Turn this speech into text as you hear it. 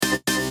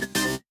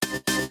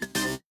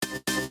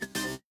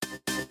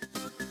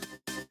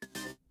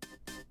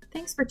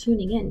Thanks for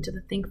tuning in to the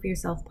Think for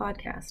Yourself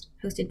podcast,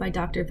 hosted by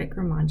Dr.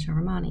 Vikram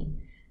Mancharamani.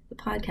 The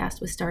podcast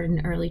was started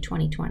in early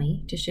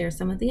 2020 to share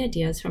some of the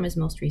ideas from his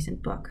most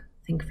recent book,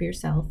 Think for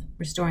Yourself,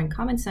 Restoring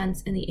Common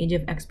Sense in the Age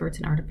of Experts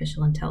in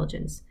Artificial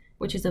Intelligence,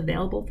 which is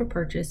available for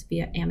purchase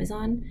via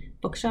Amazon,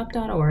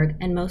 bookshop.org,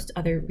 and most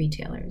other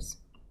retailers.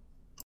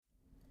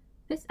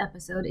 This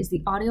episode is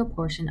the audio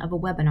portion of a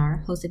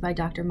webinar hosted by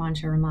Dr.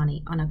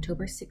 Mancharamani on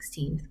October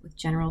 16th with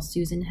General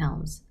Susan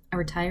Helms, a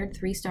retired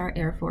 3-star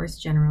Air Force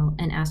general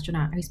and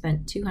astronaut who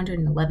spent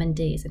 211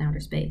 days in outer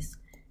space.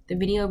 The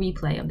video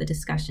replay of the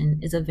discussion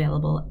is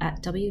available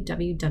at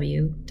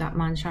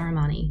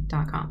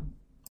www.mancharamani.com.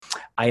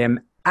 I am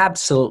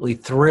absolutely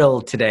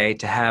thrilled today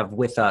to have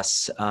with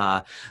us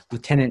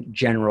Lieutenant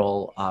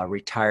General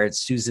retired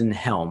Susan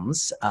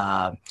Helms.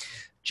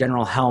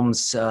 General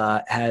Helms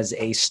has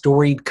a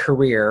storied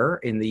career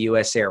in the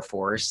U.S. Air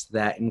Force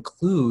that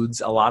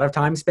includes a lot of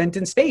time spent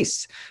in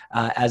space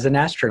as an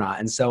astronaut.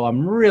 And so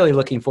I'm really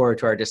looking forward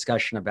to our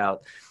discussion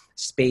about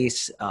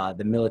space,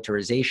 the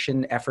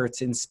militarization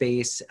efforts in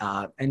space,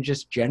 and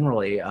just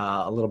generally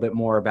a little bit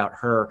more about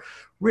her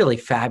really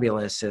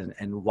fabulous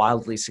and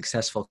wildly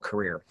successful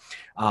career.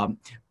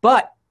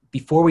 But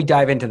before we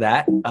dive into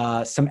that,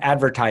 some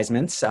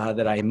advertisements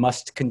that I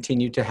must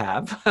continue to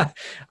have.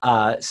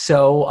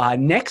 So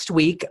next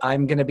week,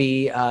 I'm going to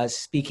be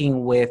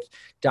speaking with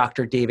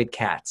Dr. David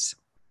Katz.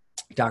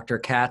 Dr.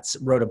 Katz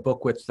wrote a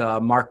book with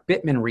Mark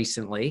Bittman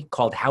recently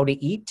called How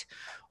to Eat: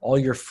 All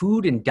Your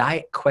Food and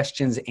Diet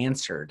Questions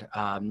Answered.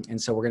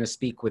 And so we're going to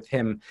speak with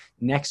him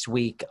next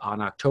week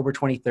on October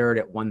 23rd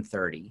at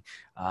 1:30.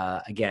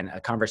 Again,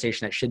 a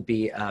conversation that should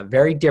be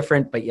very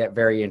different, but yet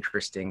very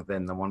interesting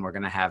than the one we're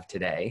going to have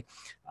today.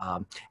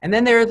 And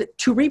then there are the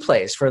 2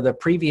 replays for the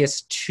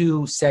previous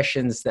 2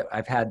 sessions that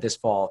I've had this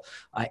fall.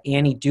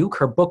 Annie Duke,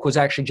 her book was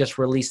actually just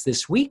released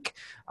this week,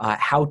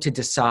 How to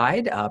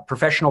Decide,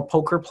 professional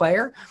poker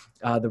player.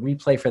 The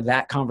replay for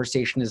that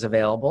conversation is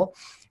available.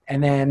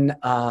 And then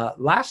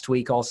last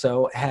week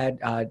also had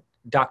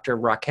Dr.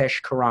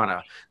 Rakesh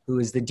Khurana, who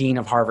is the Dean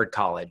of Harvard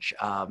College.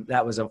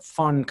 That was a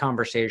fun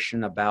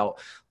conversation about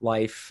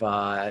life,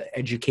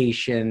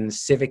 education,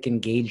 civic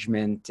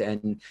engagement,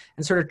 and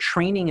sort of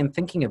training and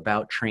thinking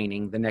about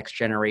training the next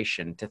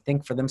generation to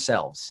think for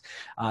themselves.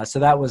 So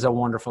that was a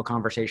wonderful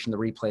conversation, the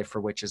replay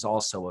for which is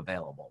also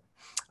available.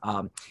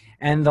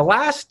 And the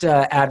last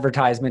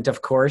advertisement,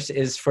 of course,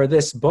 is for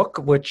this book,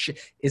 which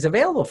is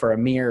available for a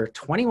mere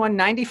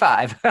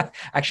 $21.95.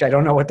 Actually, I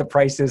don't know what the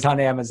price is on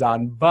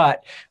Amazon,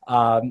 but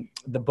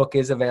the book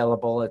is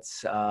available.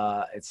 It's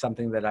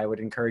something that I would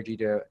encourage you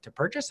to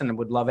purchase, and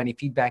would love any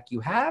feedback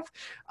you have.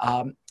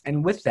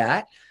 And with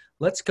that,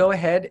 let's go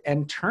ahead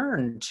and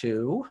turn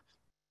to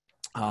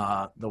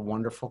the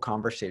wonderful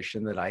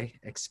conversation that I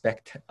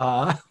expect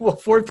will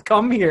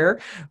forthcome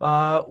here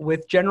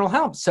with General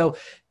Helms. So,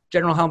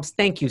 General Helms,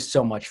 thank you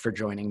so much for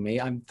joining me.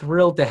 I'm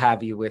thrilled to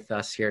have you with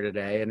us here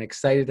today and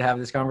excited to have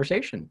this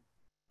conversation.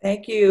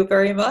 Thank you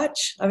very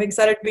much. I'm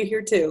excited to be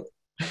here too.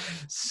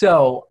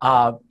 So,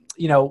 I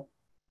know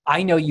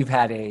you've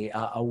had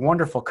a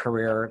wonderful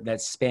career that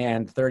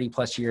spanned 30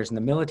 plus years in the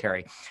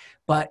military,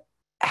 but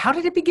how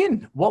did it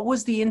begin? What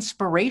was the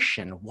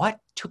inspiration? What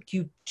took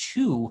you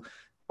to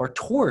or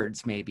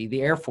towards maybe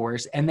the Air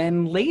Force and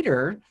then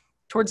later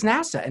towards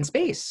NASA and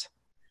space?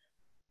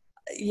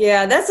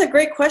 Yeah, that's a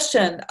great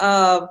question.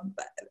 A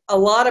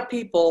lot of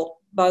people,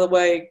 by the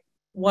way,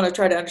 want to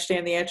try to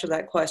understand the answer to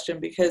that question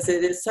because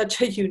it is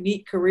such a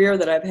unique career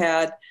that I've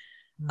had.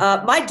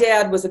 My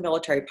dad was a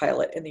military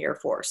pilot in the Air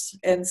Force.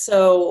 And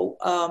so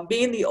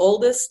being the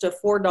oldest of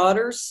 4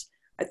 daughters,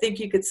 I think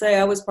you could say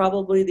I was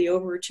probably the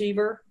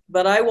overachiever,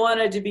 but I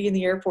wanted to be in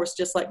the Air Force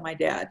just like my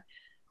dad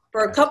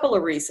for a couple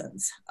of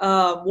reasons.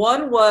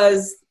 One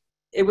was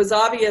it was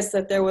obvious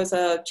that there was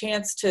a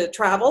chance to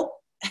travel.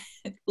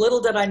 Little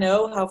did I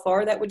know how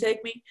far that would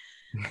take me.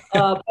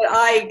 But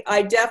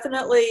I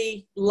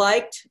definitely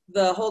liked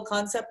the whole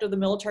concept of the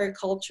military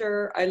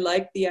culture. I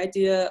liked the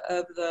idea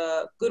of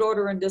the good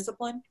order and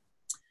discipline.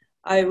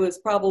 I was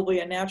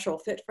probably a natural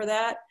fit for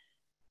that.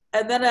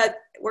 And then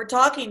we're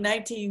talking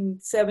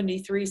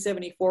 1973,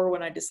 74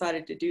 when I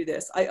decided to do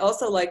this. I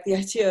also liked the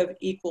idea of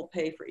equal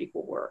pay for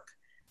equal work,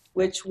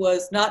 which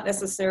was not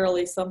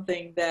necessarily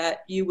something that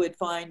you would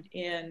find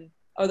in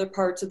other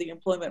parts of the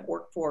employment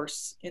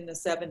workforce in the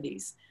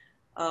 70s.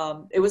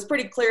 It was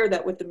pretty clear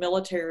that with the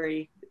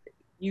military,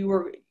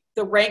 the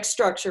rank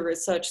structure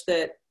is such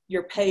that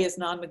your pay is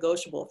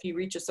non-negotiable. If you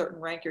reach a certain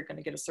rank, you're going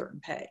to get a certain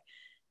pay.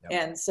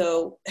 Yep. And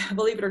so,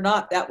 believe it or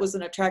not, that was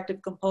an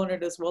attractive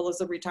component as well as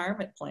a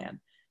retirement plan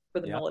for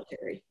the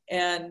military.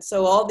 And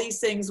so all these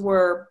things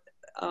were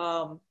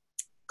kind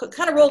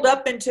of rolled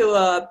up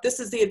into this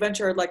is the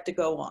adventure I'd like to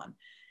go on.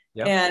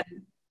 Yep. And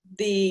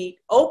the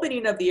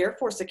opening of the Air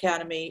Force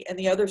Academy and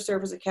the other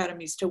service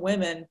academies to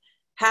women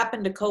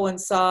happened to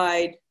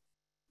coincide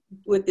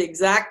with the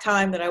exact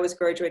time that I was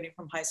graduating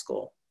from high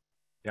school.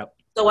 Yep.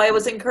 So I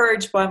was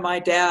encouraged by my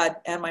dad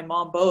and my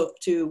mom both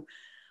to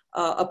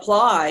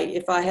apply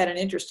if I had an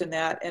interest in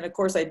that. And of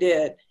course I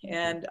did.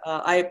 And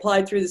I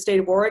applied through the state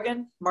of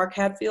Oregon. Mark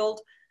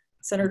Hatfield,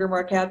 Senator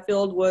Mark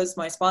Hatfield was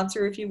my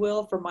sponsor, if you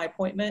will, for my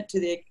appointment to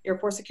the Air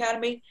Force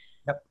Academy.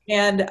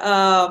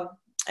 Yep.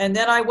 And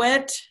then I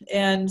went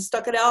and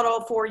stuck it out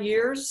all 4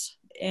 years.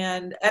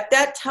 And at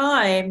that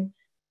time,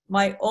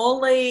 my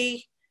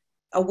only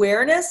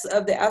awareness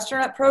of the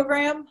astronaut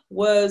program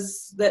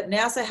was that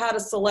NASA had a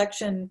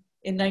selection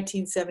in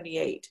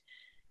 1978.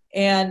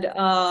 And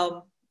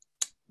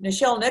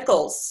Nichelle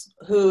Nichols,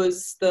 who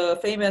is the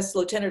famous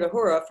Lieutenant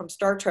Uhura from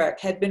Star Trek,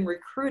 had been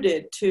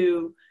recruited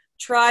to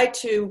try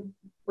to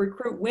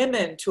recruit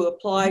women to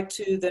apply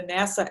to the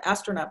NASA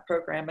astronaut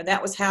program. And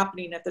that was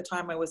happening at the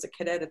time I was a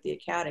cadet at the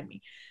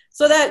Academy.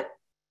 So that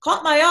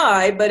caught my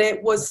eye, but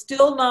it was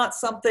still not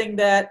something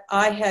that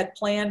I had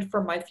planned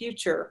for my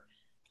future.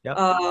 Yep.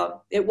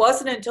 It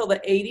wasn't until the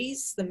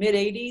 80s, the mid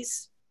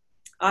 80s,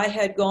 I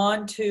had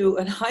gone to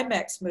an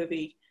IMAX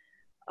movie.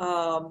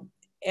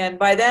 And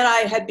by then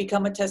I had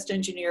become a test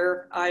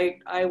engineer.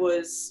 I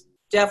was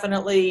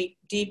definitely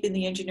deep in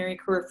the engineering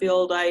career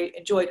field. I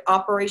enjoyed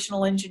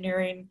operational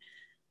engineering,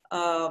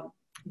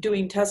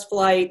 doing test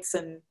flights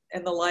and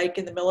the like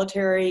in the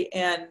military.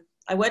 And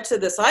I went to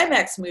this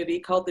IMAX movie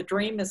called The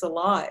Dream is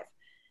Alive.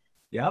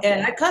 Yep.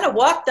 And I kind of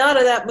walked out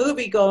of that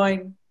movie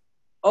going,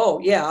 oh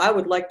yeah, I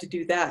would like to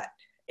do that.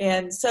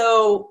 And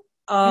so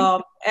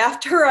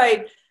after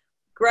I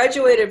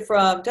graduated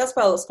from test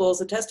pilot school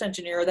as a test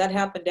engineer, that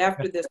happened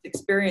after this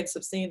experience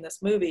of seeing this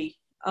movie.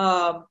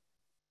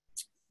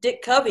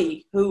 Dick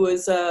Covey, who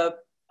was a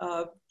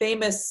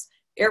famous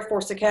Air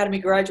Force Academy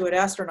graduate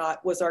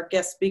astronaut, was our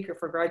guest speaker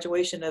for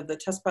graduation of the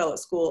test pilot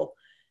school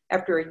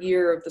after a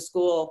year of the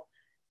school.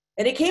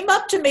 And he came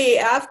up to me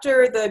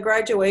after the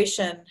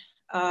graduation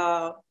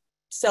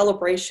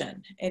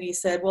celebration, and he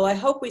said, well, I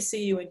hope we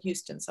see you in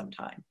Houston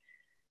sometime.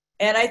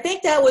 And I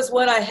think that was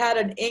when I had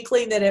an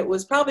inkling that it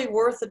was probably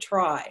worth a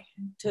try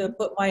to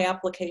put my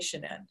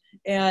application in.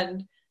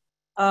 And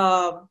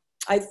I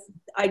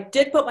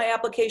did put my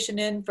application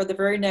in for the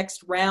very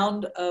next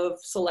round of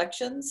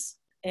selections,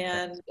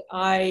 and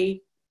I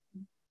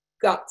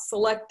got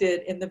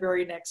selected in the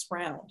very next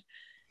round.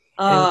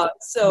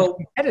 So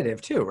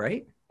competitive too,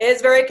 right?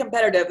 It's very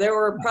competitive. There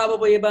were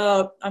probably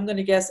about, I'm going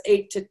to guess,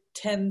 8,000 to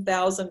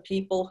 10,000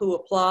 people who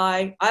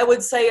apply. I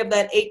would say of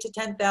that 8,000 to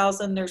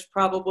 10,000, there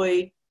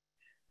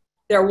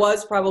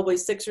was probably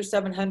 600 or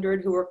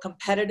 700 who were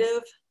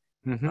competitive.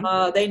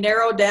 Mm-hmm. They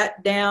narrowed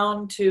that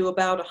down to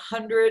about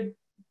 100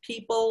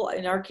 people.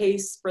 In our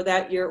case, for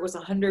that year, it was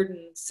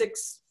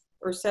 106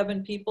 or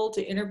 7 people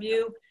to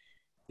interview.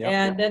 Yep.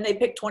 And then they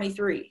picked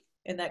 23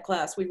 in that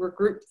class. We were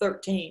group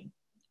 13.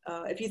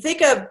 If you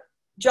think of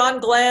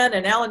John Glenn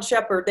and Alan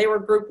Shepard, they were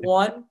group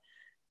 1.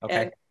 Okay.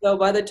 And so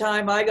by the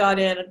time I got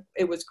in,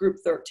 it was group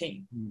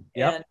 13.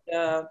 Yep.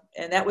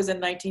 And that was in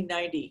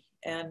 1990.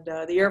 And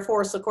the Air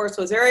Force, of course,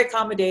 was very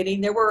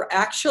accommodating. There were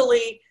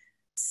actually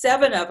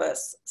 7 of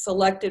us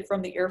selected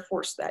from the Air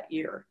Force that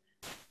year.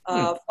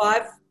 5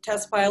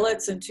 test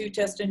pilots and 2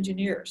 test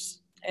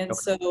engineers. And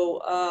okay.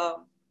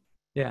 So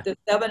the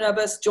 7 of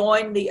us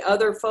joined the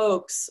other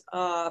folks,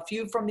 a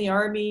few from the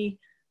Army,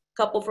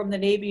 a couple from the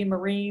Navy and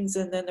Marines,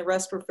 and then the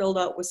rest were filled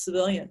out with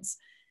civilians.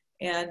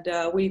 And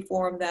we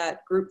formed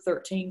that Group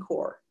 13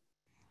 Corps.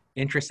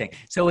 Interesting.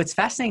 So it's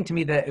fascinating to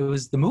me that it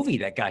was the movie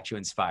that got you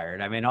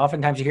inspired. I mean,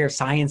 oftentimes you hear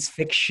science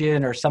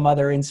fiction or some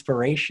other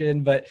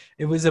inspiration, but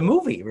it was a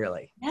movie,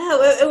 really.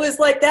 Yeah, it was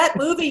like that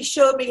movie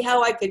showed me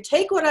how I could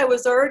take what I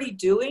was already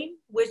doing,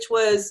 which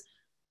was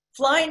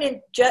flying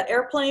in jet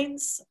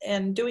airplanes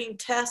and doing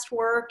test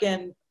work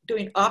and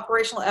doing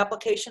operational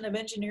application of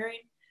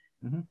engineering.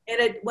 Mm-hmm.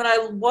 And when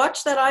I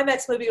watched that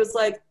IMAX movie, it was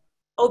like,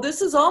 oh,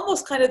 this is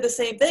almost kind of the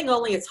same thing,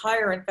 only it's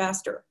higher and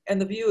faster,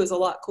 and the view is a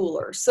lot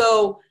cooler.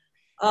 So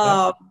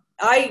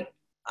I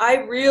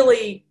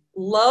really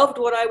loved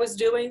what I was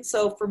doing.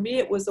 So for me,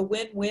 it was a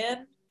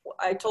win-win.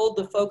 I told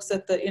the folks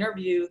at the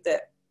interview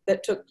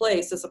that took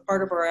place as a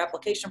part of our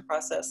application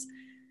process,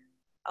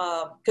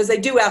 because they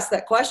do ask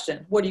that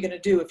question, what are you going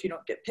to do if you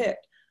don't get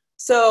picked?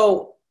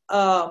 So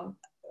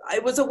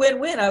it was a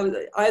win-win.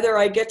 Either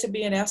I get to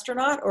be an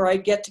astronaut or I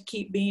get to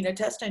keep being a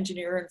test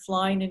engineer and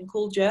flying in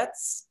cool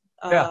jets.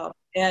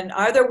 And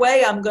either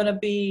way, I'm going to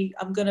be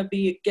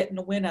getting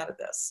a win out of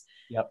this.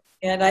 Yep.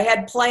 And I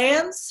had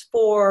plans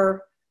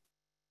for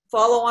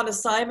follow-on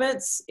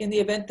assignments in the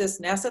event this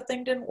NASA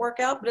thing didn't work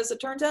out, but as it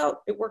turns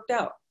out, it worked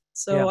out.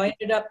 So I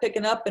ended up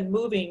picking up and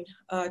moving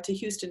to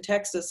Houston,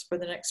 Texas for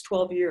the next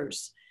 12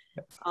 years.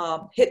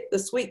 Yep. Hit the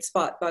sweet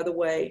spot, by the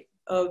way,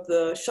 of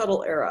the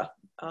shuttle era.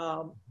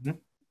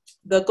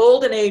 The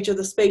golden age of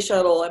the space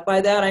shuttle, and by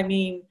that I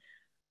mean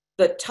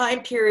the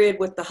time period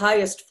with the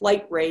highest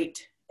flight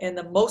rate and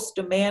the most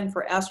demand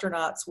for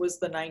astronauts was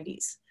the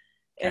 90s.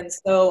 And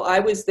so I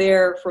was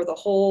there for the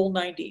whole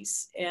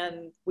 90s,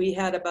 and we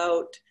had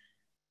about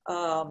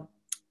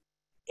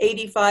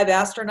 85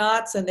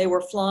 astronauts, and they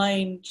were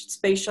flying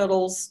space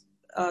shuttles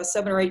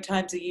 7 or 8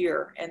 times a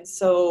year. And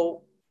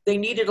so they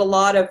needed a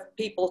lot of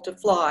people to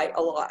fly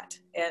a lot.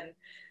 And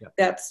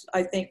that's,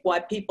 I think, why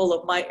people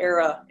of my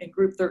era in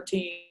Group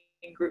 13,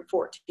 Group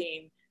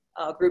 14,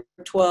 Group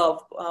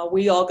 12,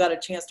 we all got a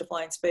chance to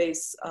fly in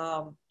space,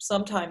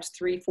 sometimes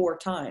 3-4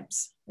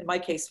 times. In my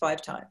case,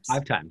 5 times.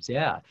 5 times,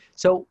 yeah.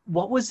 So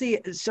what was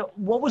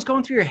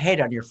going through your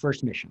head on your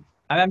first mission?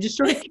 I'm just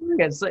sort of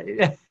curious.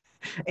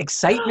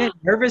 Excitement,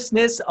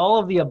 nervousness, all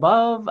of the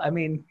above. I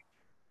mean,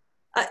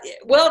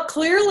 well,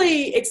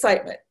 clearly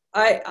excitement.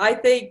 I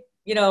think,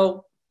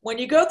 when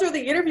you go through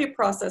the interview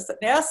process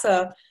at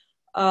NASA,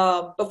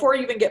 before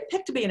you even get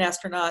picked to be an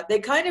astronaut, they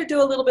kind of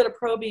do a little bit of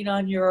probing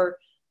on your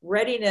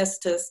readiness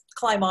to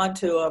climb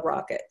onto a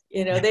rocket.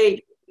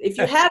 If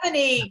you have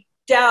any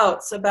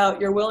doubts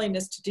about your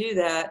willingness to do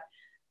that,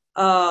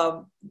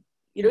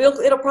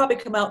 it'll probably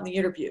come out in the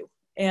interview,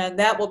 and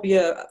that will be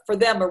for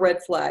them a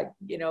red flag.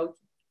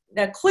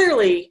 Now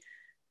clearly,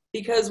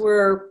 because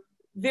we're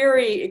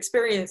very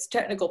experienced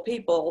technical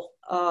people,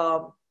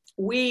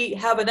 we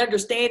have an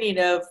understanding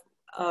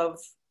of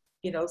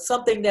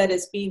something that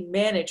is being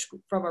managed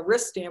from a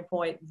risk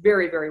standpoint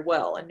very, very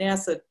well, and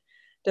NASA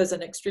does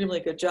an extremely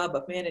good job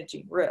of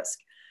managing risk.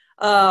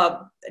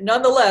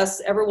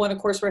 Nonetheless, everyone, of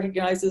course,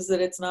 recognizes that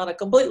it's not a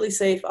completely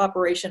safe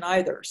operation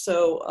either.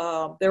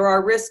 So there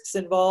are risks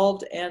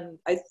involved, and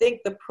I think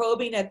the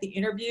probing at the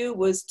interview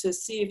was to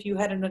see if you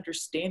had an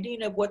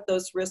understanding of what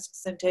those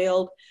risks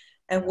entailed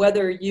and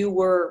whether you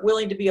were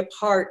willing to be a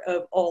part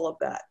of all of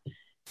that.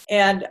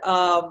 And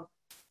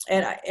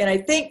I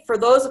think for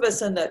those of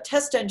us in the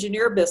test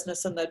engineer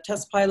business and the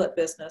test pilot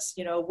business,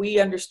 we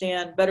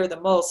understand better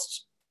than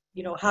most,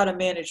 how to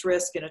manage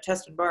risk in a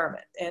test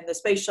environment. And the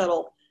space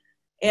shuttle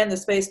and the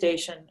space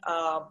station,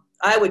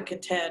 I would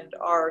contend,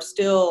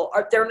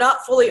 they're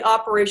not fully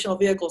operational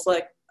vehicles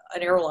like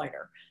an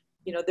airliner.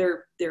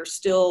 They're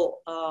still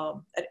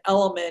an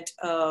element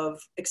of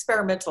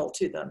experimental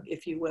to them,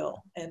 if you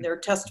will, and they're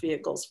test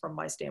vehicles from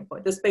my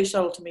standpoint. The space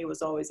shuttle to me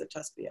was always a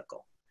test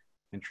vehicle.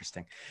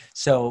 Interesting.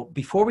 So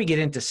before we get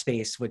into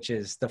space, which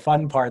is the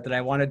fun part that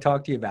I want to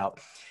talk to you about,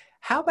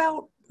 how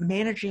about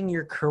managing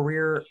your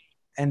career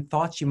and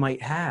thoughts you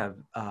might have,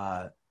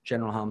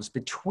 General Helms,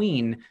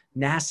 between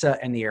NASA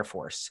and the Air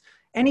Force?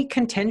 Any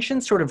contention,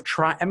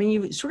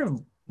 you sort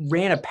of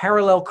ran a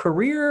parallel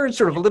career,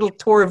 sort of a little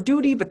tour of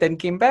duty, but then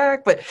came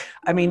back. But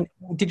I mean,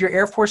 did your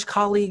Air Force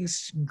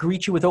colleagues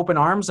greet you with open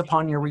arms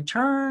upon your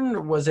return?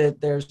 Or was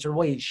it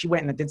she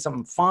went and did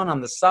something fun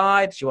on the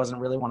side? She wasn't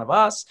really one of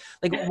us.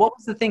 Like, what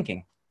was the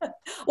thinking?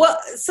 Well,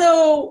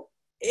 so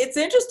it's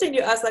interesting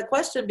you ask that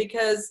question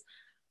because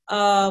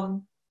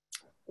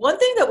one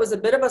thing that was a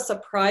bit of a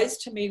surprise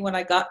to me when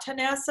I got to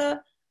NASA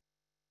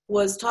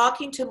was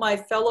talking to my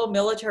fellow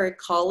military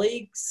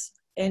colleagues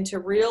and to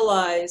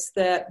realize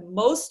that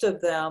most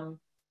of them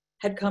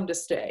had come to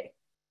stay.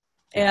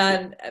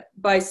 And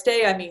by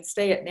stay, I mean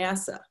stay at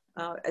NASA.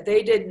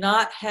 They did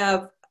not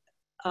have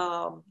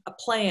a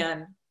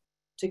plan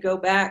to go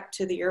back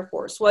to the Air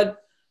Force.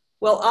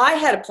 Well, I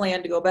had a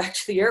plan to go back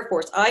to the Air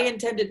Force. I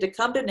intended to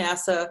come to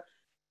NASA,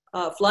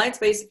 fly in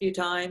space a few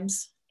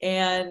times,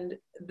 and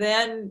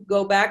then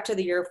go back to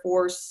the Air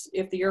Force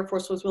if the Air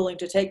Force was willing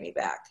to take me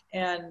back.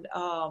 And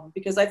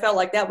because I felt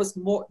like that was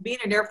more, being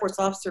an Air Force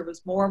officer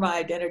was more my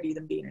identity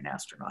than being an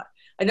astronaut.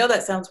 I know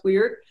that sounds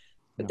weird,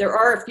 but there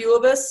are a few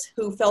of us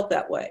who felt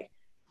that way.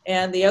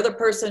 And the other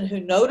person who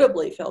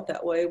notably felt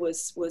that way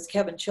was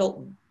Kevin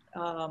Chilton,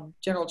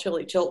 General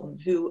Chili Chilton,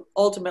 who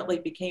ultimately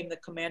became the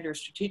commander of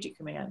Strategic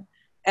Command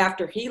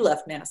after he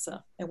left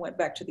NASA and went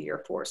back to the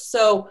Air Force.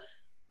 So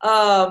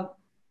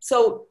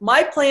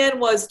my plan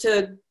was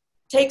to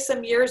take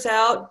some years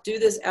out, do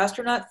this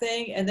astronaut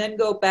thing, and then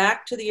go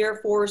back to the Air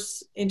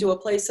Force into a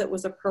place that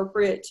was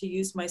appropriate to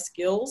use my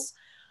skills.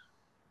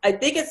 I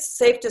think it's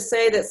safe to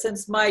say that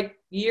since my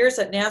years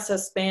at NASA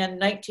spanned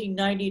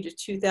 1990 to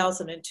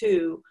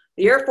 2002,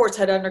 the Air Force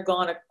had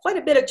undergone quite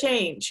a bit of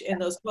change in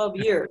those 12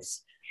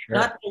 years, sure.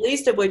 Not the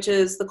least of which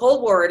is the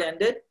Cold War had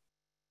ended.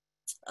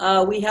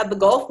 We had the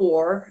Gulf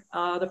War,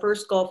 the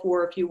first Gulf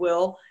War, if you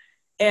will,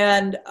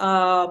 and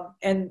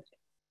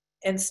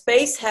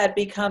space had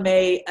become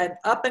an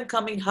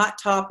up-and-coming hot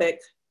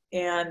topic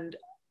and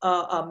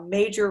a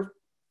major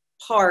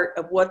part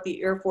of what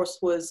the Air Force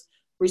was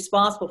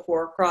responsible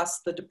for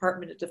across the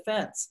Department of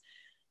Defense.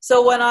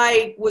 So when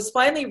I was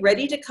finally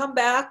ready to come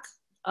back,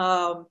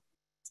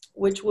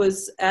 which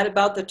was at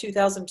about the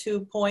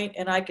 2002 point,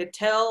 and I could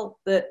tell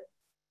that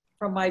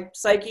from my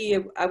psyche,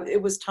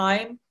 it was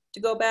time to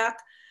go back.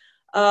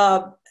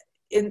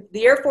 In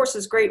the Air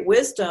Force's great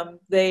wisdom,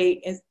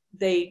 they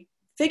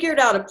figured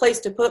out a place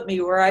to put me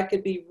where I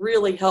could be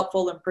really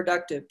helpful and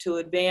productive to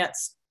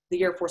advance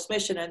the Air Force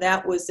mission, and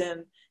that was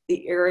in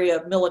the area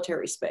of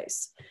military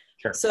space.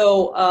 Sure.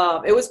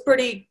 So it was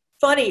pretty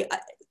funny.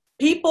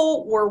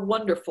 People were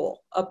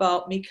wonderful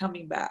about me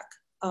coming back.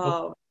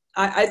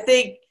 I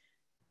think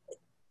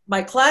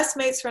my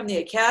classmates from the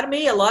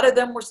academy, a lot of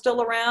them were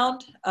still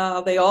around.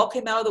 They all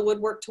came out of the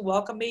woodwork to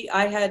welcome me.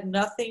 I had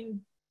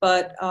nothing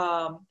but,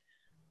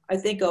 I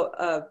think,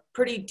 a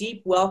pretty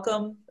deep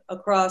welcome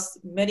across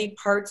many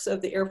parts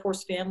of the Air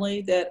Force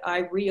family that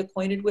I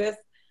reacquainted with.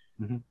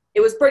 Mm-hmm.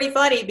 it was pretty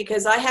funny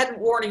because I hadn't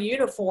worn a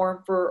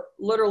uniform for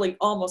literally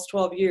almost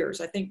 12 years.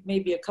 I think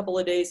maybe a couple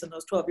of days in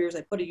those 12 years,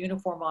 I put a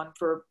uniform on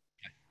for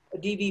a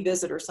DV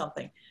visit or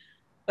something.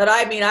 But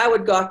I mean, I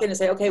would walk in and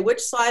say, okay, which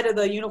side of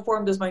the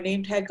uniform does my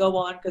name tag go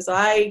on? Because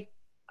I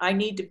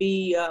need to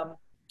be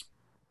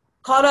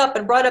caught up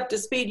and brought up to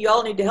speed. You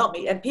all need to help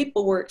me. And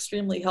people were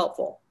extremely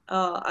helpful.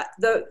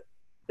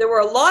 There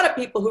were a lot of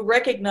people who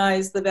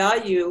recognized the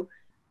value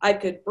I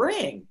could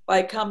bring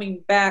by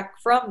coming back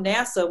from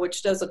NASA,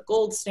 which does a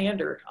gold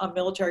standard on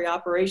military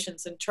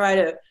operations, and try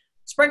to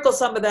sprinkle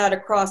some of that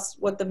across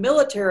what the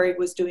military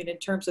was doing in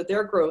terms of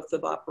their growth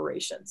of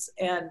operations.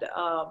 And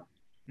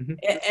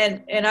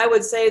and I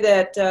would say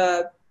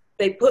that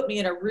they put me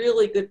in a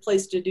really good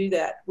place to do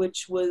that,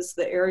 which was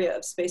the area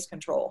of space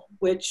control,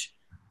 which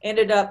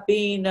ended up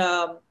being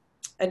an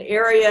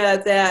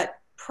area that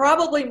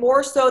probably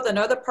more so than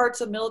other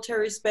parts of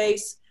military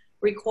space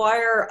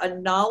require a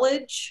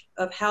knowledge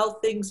of how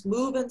things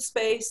move in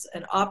space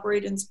and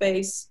operate in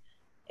space,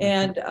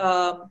 and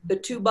the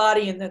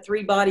 2-body and the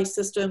 3-body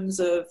systems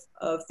of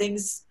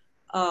things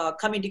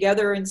coming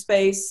together in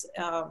space.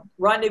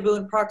 Rendezvous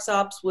and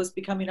proxops was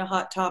becoming a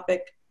hot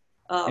topic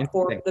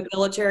for the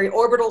military.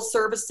 Orbital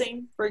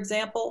servicing, for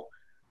example,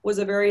 was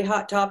a very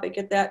hot topic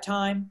at that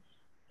time.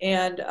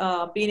 And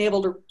being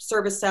able to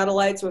service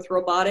satellites with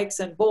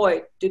robotics, and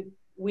boy,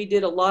 we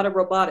did a lot of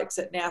robotics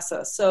at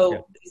NASA. So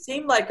it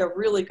seemed like a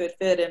really good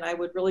fit, and I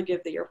would really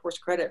give the Air Force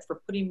credit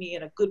for putting me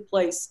in a good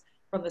place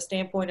from the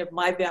standpoint of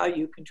my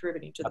value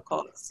contributing to the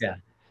cause. Yeah.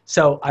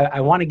 So I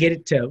want to get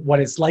it to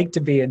what it's like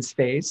to be in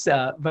space.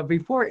 But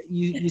before,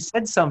 you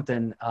said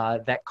something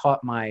that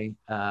caught my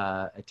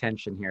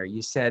attention here.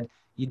 You said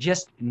you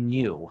just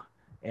knew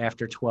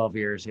after 12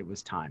 years it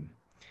was time.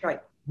 Right.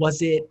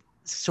 Was it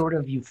sort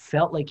of, you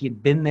felt like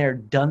you'd been there,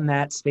 done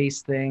that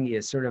space thing,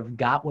 you sort of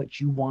got what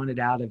you wanted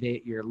out of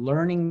it, your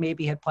learning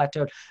maybe had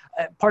plateaued?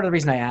 Part of the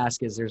reason I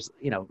ask is there's,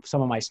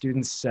 some of my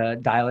students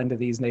dial into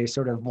these and they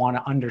sort of want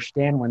to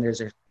understand when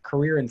there's a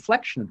career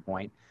inflection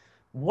point.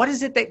 What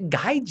is it that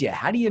guides you?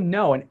 How do you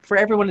know? And for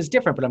everyone it's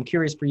different, but I'm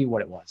curious for you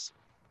what it was.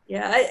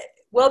 Yeah,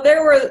 well,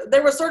 there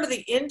were sort of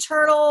the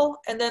internal,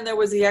 and then there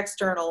was the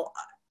external.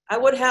 I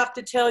would have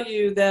to tell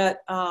you that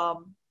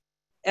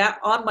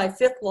on my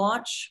 5th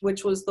launch,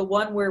 which was the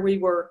one where we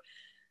were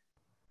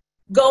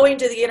going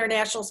to the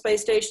International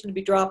Space Station to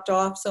be dropped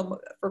off. So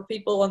for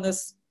people on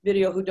this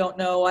video who don't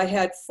know, I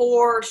had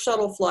 4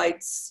 shuttle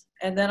flights,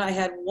 and then I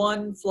had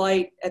 1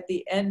 flight at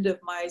the end of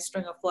my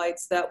string of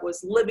flights that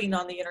was living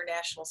on the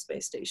International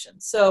Space Station.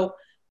 So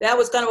that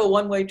was kind of a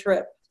one-way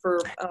trip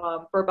for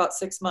about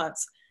 6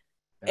 months.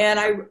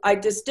 And I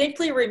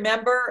distinctly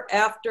remember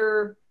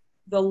after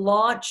the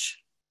launch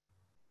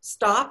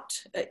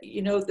stopped, that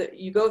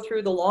you go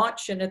through the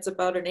launch, and it's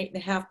about an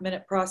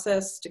 8.5-minute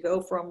process to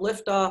go from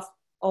liftoff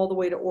all the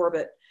way to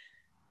orbit.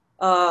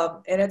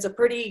 And it's a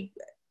pretty,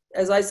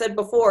 as I said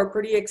before,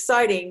 pretty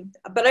exciting.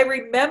 But I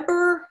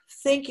remember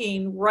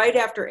thinking right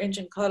after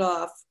engine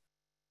cutoff,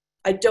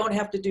 I don't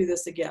have to do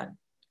this again.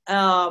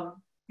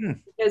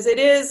 Because it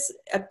is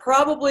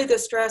probably the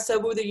stress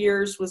over the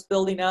years was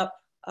building up.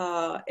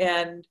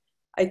 And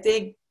I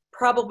think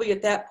probably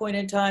at that point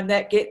in time,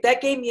 that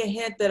gave me a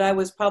hint that I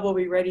was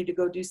probably ready to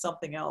go do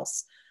something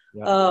else.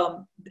 Yeah.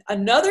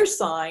 Another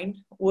sign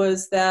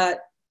was that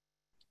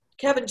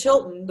Kevin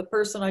Chilton, the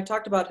person I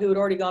talked about who had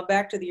already gone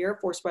back to the Air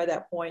Force by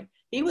that point,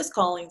 he was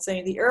calling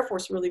saying the Air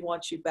Force really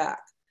wants you back.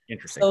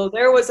 Interesting. So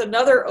there was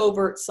another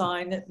overt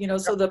sign that,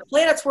 so the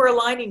planets were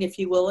aligning, if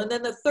you will. And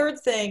then the third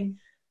thing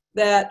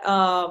that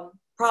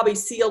probably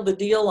sealed the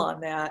deal on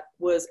that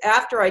was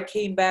after I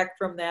came back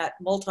from that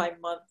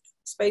multi-month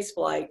space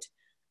flight,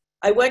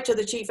 I went to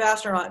the chief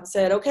astronaut and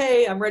said,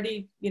 okay, I'm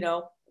ready,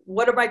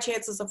 what are my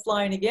chances of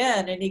flying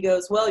again? And he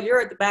goes, well,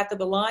 you're at the back of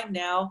the line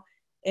now,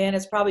 and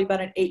it's probably about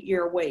an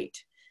 8-year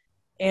wait.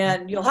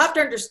 And you'll have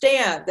to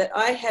understand that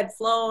I had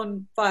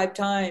flown 5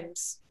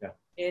 times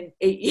in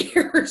 8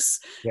 years.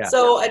 Yeah.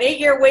 So an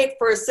 8-year wait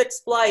for a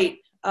 6th flight,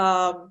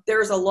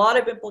 there's a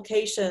lot of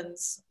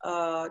implications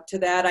to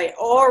that. I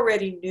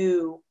already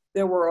knew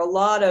there were a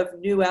lot of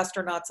new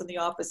astronauts in the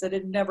office that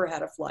had never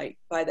had a flight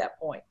by that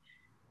point.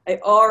 I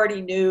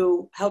already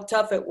knew how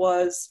tough it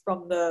was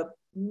from the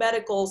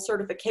medical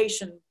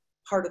certification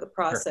part of the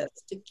process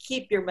to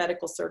keep your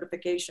medical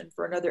certification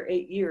for another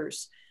 8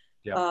 years.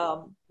 Yeah.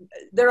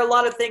 There are a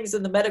lot of things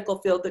in the medical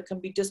field that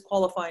can be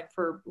disqualifying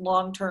for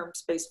long-term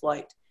space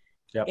flight.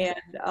 Yep.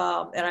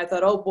 And I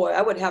thought, oh boy,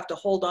 I would have to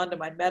hold on to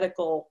my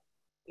medical,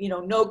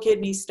 no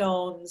kidney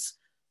stones,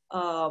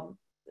 a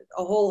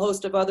whole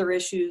host of other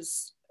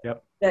issues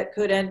that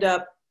could end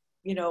up,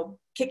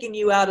 kicking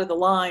you out of the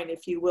line,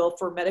 if you will,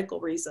 for medical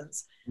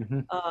reasons.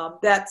 Mm-hmm.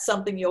 That's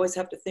something you always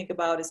have to think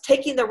about, is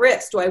taking the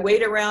risk. Do I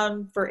wait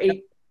around for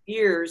 8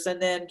 years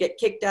and then get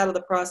kicked out of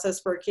the process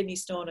for a kidney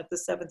stone at the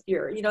 7th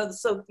year?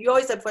 So you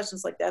always have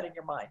questions like that in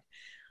your mind.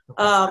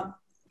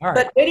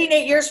 But waiting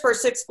 8 years for a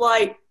 6th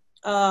flight,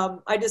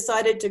 I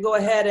decided to go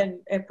ahead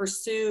and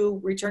pursue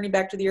returning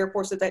back to the Air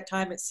Force. At that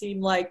time, it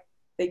seemed like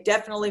they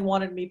definitely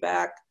wanted me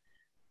back.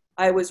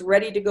 I was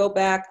ready to go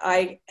back.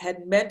 I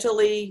had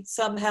mentally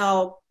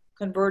somehow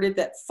converted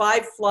that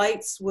 5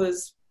 flights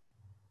was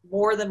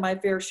more than my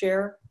fair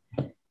share.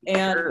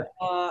 And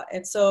Sure.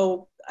 and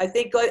so I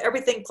think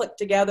everything clicked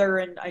together,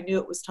 and I knew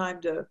it was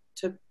time to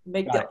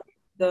make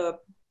the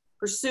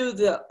pursue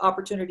the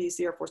opportunities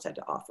the Air Force had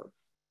to offer.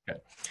 Okay.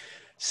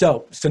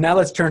 So now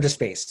let's turn to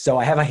space. So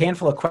I have a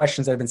handful of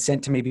questions that have been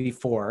sent to me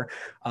before.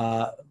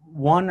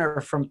 One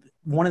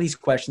of these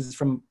questions is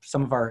from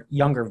some of our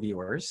younger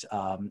viewers.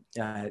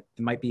 It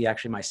might be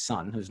actually my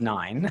son, who's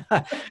 9,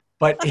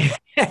 but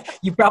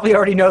you probably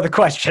already know the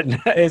question.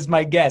 Is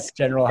my guess,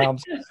 General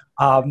Helms.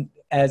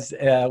 As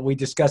we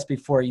discussed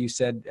before, you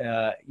said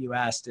you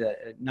asked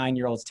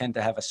 9-year-olds tend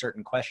to have a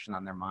certain question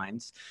on their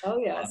minds. Oh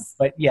yes.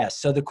 But yes,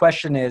 so the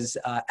question is,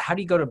 how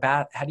do you go to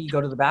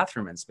the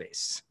bathroom in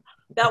space?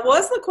 That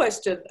was the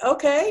question.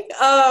 Okay.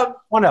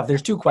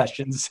 There's 2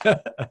 questions.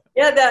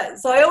 Yeah,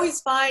 so I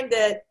always find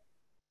that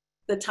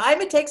the time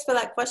it takes for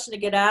that question to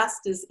get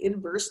asked is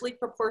inversely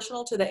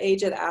proportional to the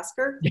age of the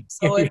asker.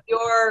 So if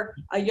you're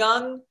a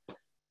young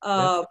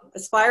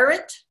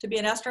aspirant to be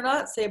an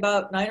astronaut, say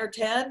about 9 or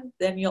 10,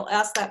 then you'll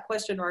ask that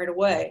question right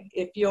away.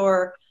 If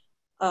you're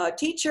a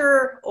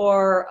teacher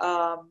or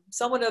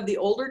someone of the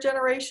older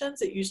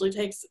generations, it usually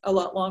takes a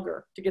lot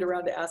longer to get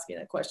around to asking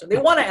that question. They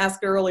want to ask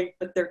early,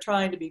 but they're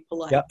trying to be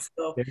polite. Yep.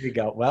 So there you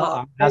go. Well,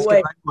 I'm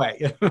asking right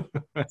away.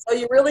 So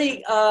you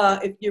really,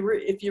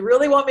 if you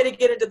really want me to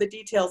get into the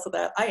details of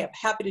that, I am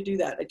happy to do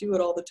that. I do it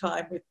all the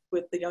time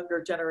with the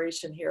younger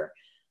generation here.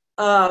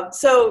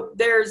 So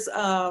there's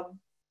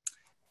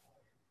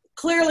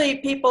clearly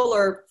people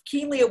are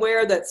keenly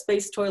aware that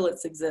space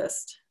toilets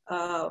exist.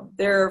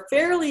 They're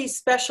fairly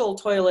special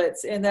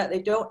toilets in that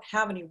they don't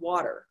have any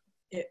water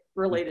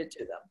related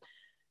to them.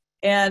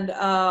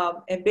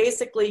 And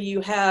basically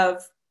you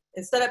have,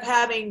 instead of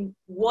having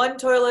one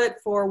toilet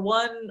for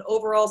one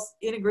overall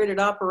integrated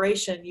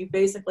operation, you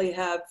basically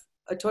have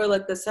a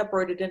toilet that's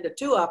separated into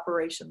 2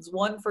 operations,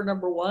 one for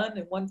number 1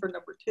 and one for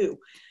number 2.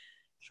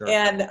 Sure.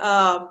 And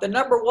the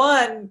number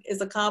 1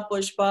 is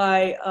accomplished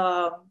by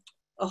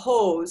a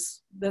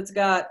hose that's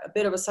got a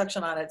bit of a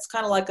suction on it. It's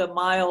kind of like a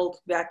mild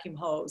vacuum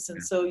hose.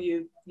 And so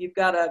you've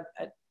got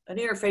an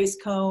interface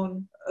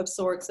cone of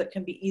sorts that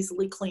can be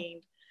easily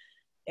cleaned.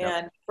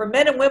 And for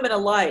men and women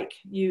alike,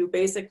 you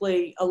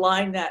basically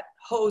align that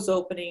hose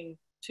opening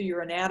to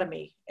your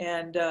anatomy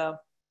and,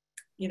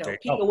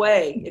 pee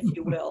away, if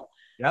you will.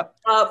 Yep.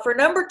 For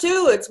number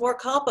 2, it's more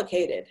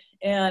complicated.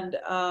 And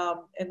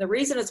the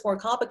reason it's more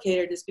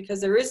complicated is because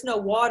there is no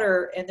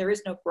water and there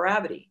is no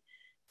gravity.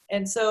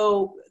 And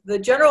so the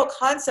general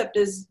concept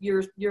is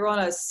you're on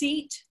a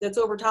seat that's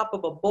over top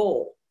of a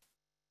bowl.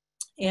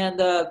 And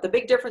the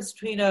big difference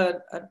between an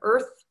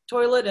Earth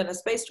toilet and a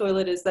space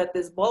toilet is that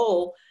this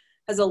bowl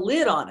has a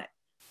lid on it.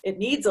 It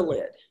needs a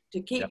lid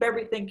to keep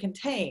everything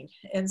contained.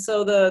 And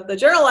so the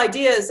general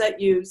idea is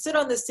that you sit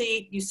on the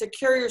seat, you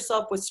secure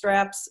yourself with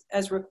straps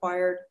as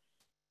required,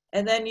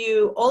 and then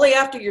only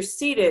after you're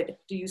seated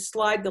do you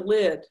slide the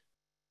lid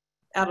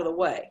out of the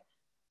way.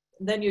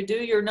 Then you do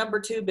your number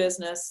 2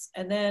 business,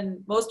 and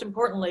then most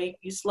importantly,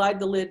 you slide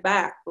the lid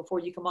back before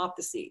you come off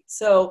the seat.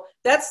 So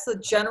that's the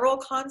general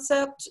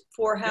concept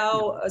for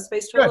how a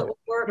space toilet will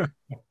work.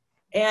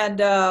 And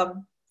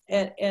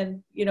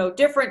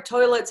different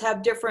toilets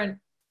have different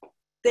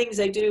things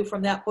they do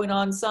from that point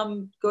on.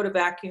 Some go to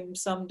vacuum,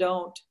 some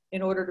don't,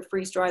 in order to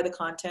freeze dry the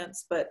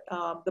contents. But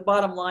the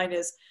bottom line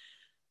is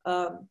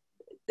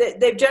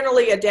they've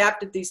generally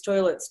adapted these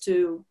toilets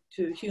to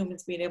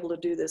humans being able to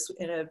do this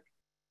in a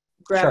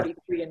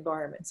gravity-free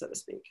environment, so to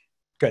speak.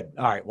 Good.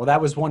 All right. Well, that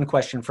was one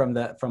question from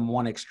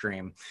one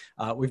extreme.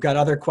 We've got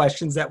other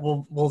questions that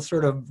we'll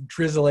sort of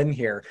drizzle in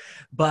here,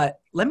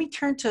 but let me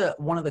turn to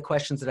one of the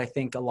questions that I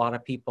think a lot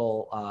of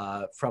people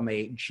from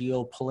a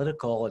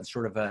geopolitical and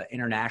sort of an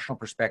international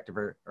perspective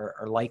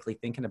are likely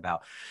thinking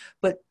about.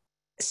 But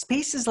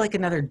space is like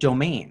another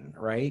domain,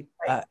 right?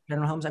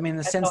 General Helms? I mean, in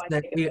the sense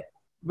that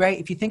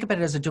if you think about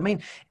it as a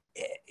domain,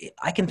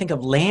 I can think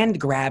of land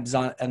grabs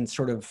on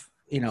sort of,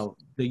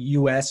 the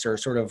US or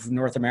sort of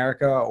North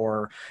America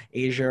or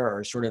Asia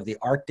or sort of the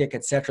Arctic,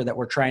 et cetera, that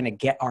we're trying to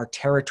get our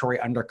territory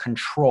under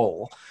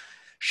control.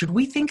 Should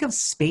we think of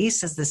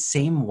space as the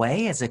same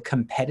way, as a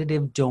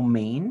competitive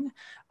domain?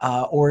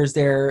 Or is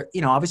there,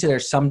 obviously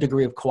there's some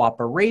degree of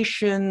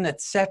cooperation,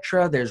 et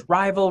cetera. There's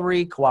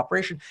rivalry,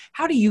 cooperation.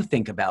 How do you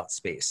think about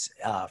space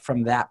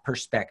from that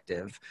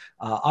perspective?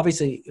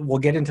 Obviously, we'll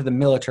get into the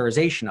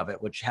militarization of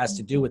it, which has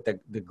to do with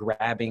the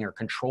grabbing or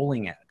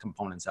controlling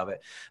components of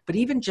it. But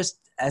even just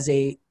as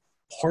a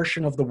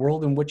portion of the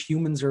world in which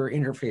humans are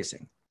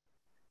interfacing.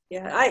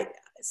 Yeah,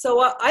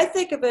 I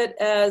think of it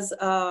as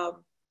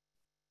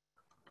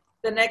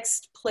the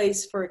next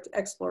place for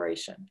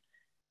exploration.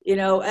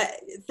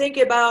 Think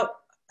about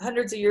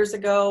hundreds of years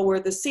ago where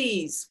the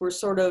seas were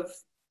sort of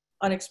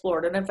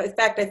unexplored. And in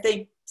fact, I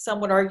think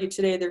some would argue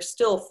today they're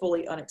still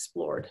fully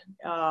unexplored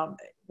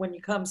when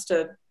it comes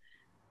to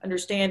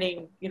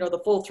understanding,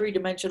 the full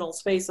 3-dimensional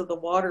space of the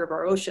water of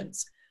our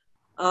oceans.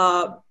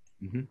 And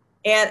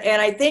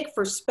I think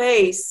for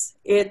space,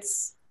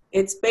 it's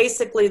It's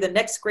basically the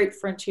next great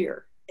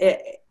frontier.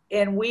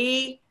 And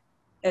we,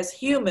 as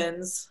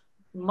humans,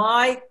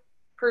 my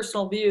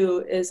personal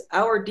view is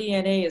our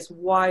DNA is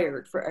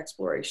wired for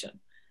exploration.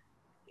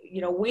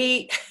 You know,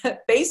 we,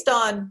 based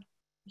on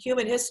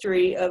human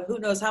history of who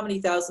knows how many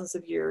thousands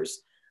of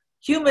years,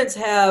 humans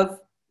have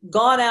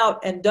gone out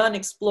and done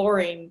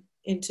exploring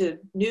into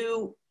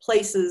new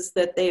places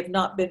that they have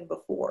not been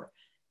before.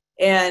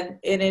 And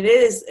it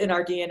is in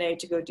our DNA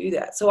to go do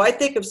that. So I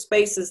think of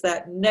space as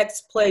that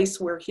next place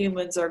where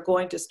humans are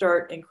going to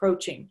start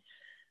encroaching.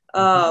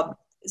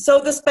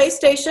 So the space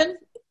station,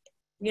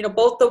 you know,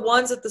 both the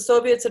ones that the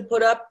Soviets had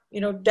put up,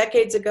 you know,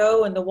 decades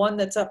ago and the one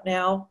that's up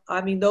now,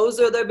 I mean, those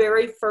are the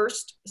very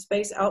first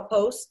space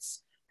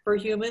outposts for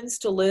humans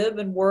to live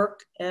and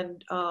work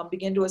and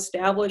begin to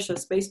establish a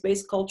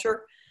space-based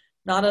culture,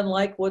 not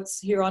unlike what's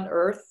here on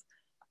Earth.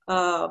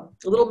 A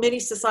little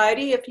mini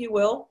society, if you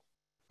will.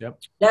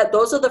 Yep.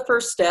 Those are the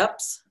first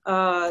steps.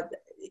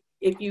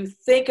 If you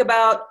think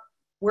about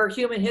where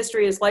human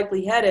history is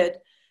likely headed,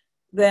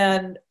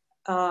 then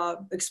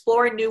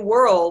exploring new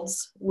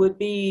worlds would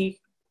be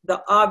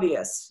the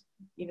obvious.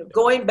 You know,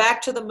 going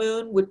back to the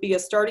moon would be a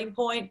starting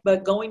point,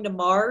 but going to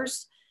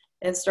Mars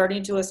and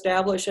starting to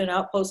establish an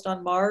outpost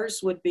on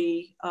Mars would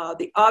be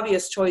the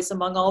obvious choice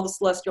among all the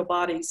celestial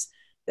bodies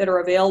that are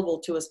available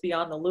to us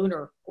beyond the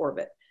lunar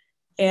orbit.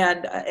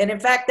 And in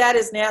fact, that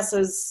is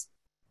NASA's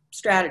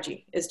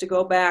strategy, is to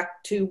go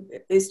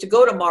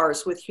to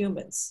Mars with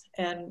humans.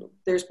 And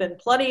there's been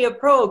plenty of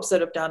probes that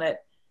have done it.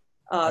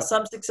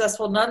 Some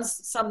successful,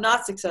 some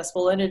not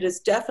successful, and it is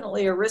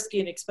definitely a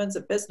risky and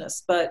expensive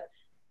business. But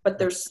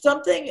there's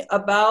something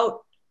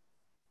about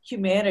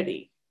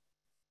humanity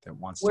that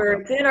wants where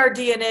it's in our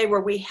DNA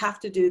where we have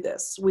to do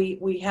this.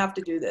 We have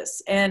to do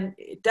this, and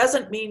it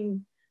doesn't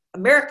mean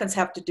Americans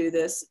have to do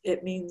this.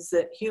 It means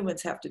that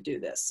humans have to do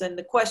this. And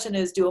the question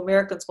is, do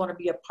Americans want to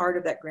be a part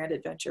of that grand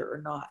adventure or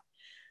not?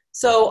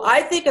 So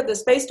I think of the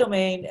space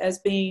domain as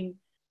being,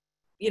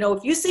 you know,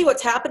 if you see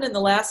what's happened in the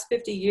last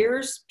 50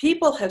 years,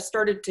 people have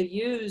started to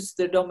use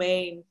the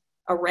domain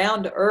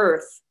around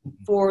Earth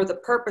for the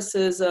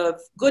purposes of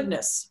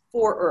goodness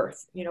for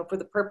Earth, you know, for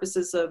the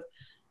purposes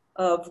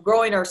of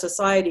growing our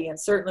society. And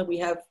certainly we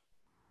have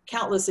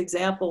countless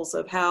examples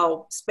of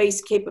how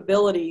space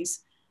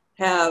capabilities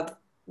have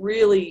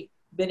really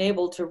been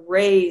able to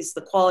raise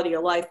the quality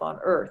of life on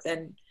Earth.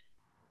 And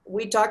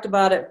we talked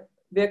about it,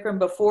 Vikram,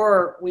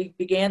 before we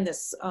began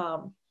this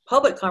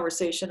public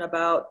conversation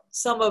about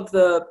some of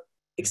the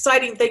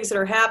exciting things that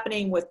are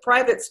happening with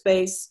private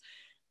space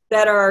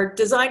that are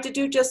designed to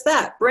do just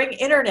that. Bring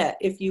internet,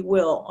 if you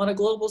will, on a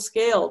global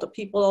scale to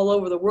people all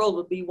over the world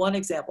would be one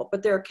example.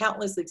 But there are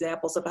countless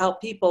examples of how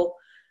people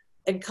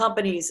and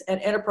companies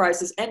and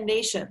enterprises and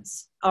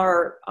nations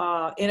are,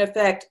 in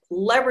effect,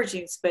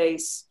 leveraging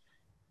space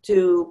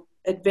to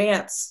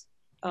advance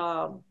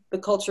the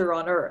culture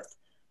on Earth.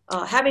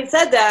 Having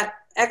said that,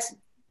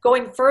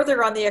 going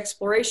further on the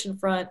exploration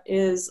front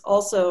is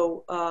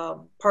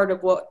also part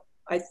of what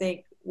I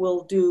think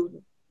we'll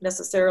do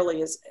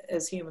necessarily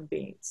as human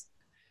beings.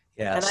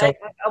 Yeah. And so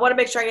I want to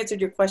make sure I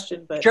answered your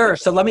question, but sure.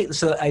 So let me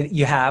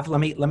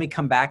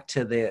come back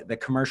to the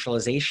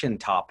commercialization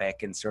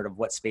topic and sort of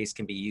what space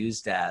can be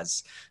used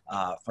as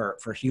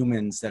for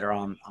humans that are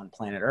on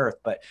planet Earth.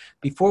 But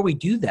before we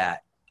do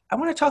that, I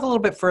want to talk a little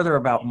bit further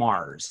about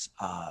Mars,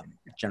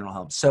 General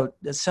Helms.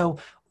 So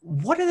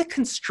what are the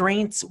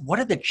constraints? What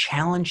are the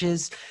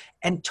challenges?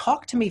 And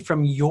talk to me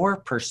from your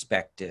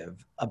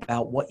perspective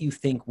about what you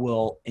think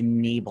will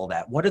enable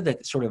that. What are the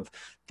sort of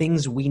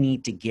things we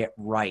need to get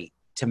right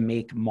to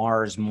make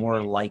Mars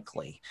more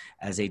likely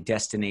as a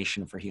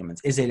destination for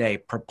humans? Is it a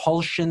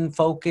propulsion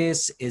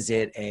focus? Is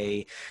it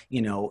a,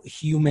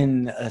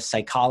 human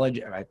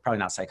psychology, or probably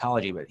not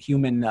psychology, but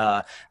human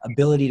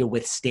ability to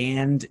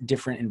withstand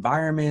different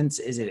environments?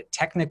 Is it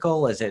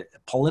technical? Is it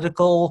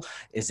political?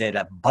 Is it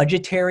a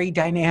budgetary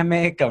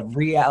dynamic of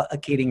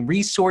reallocating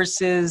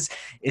resources?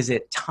 Is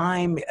it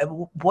time?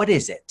 What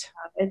is it?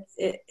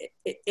 It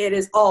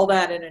is all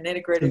that in an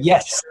integrated.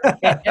 Yes.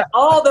 and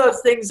all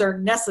those things are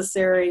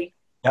necessary.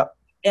 Yep.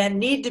 And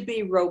need to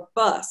be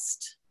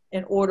robust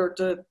in order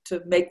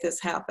to make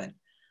this happen.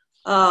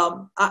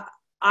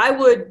 I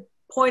would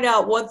point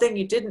out one thing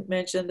you didn't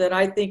mention that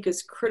I think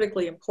is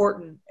critically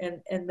important,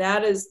 and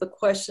that is the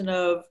question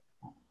of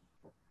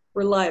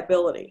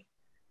reliability.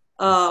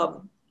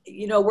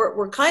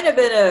 We're kind of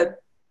in a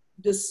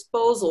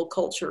disposal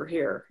culture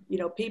here.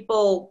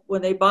 People,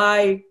 when they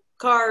buy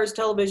cars,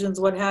 televisions,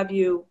 what have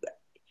you,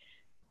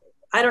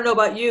 I don't know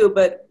about you,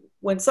 but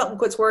when something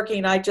quits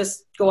working, I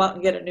just go out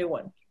and get a new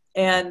one.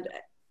 And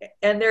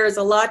there's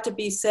a lot to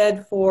be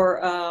said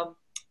for,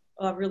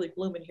 I'm really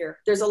blooming here.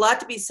 There's a lot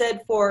to be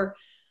said for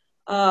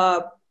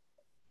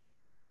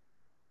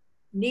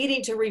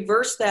needing to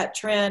reverse that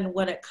trend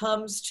when it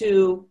comes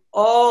to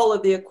all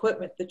of the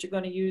equipment that you're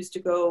going to use to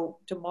go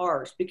to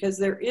Mars, because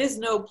there is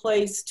no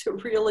place to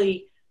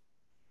really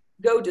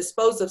go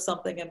dispose of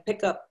something and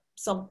pick up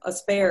a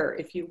spare,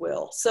 if you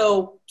will.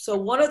 So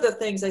one of the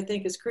things I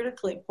think is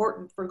critically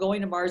important for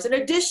going to Mars, in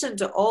addition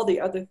to all the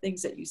other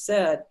things that you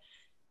said,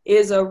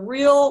 is a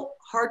real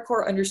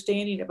hardcore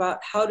understanding about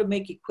how to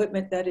make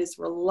equipment that is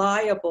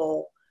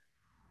reliable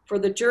for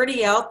the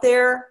journey out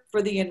there,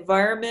 for the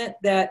environment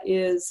that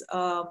is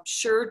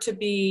sure to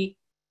be,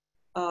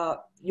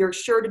 you're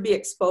sure to be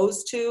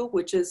exposed to,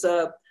 which is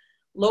a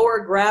lower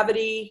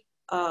gravity,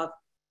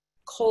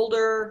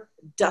 colder,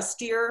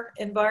 dustier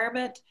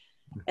environment.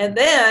 And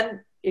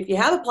then if you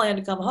have a plan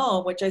to come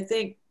home, which I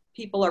think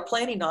people are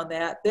planning on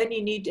that, then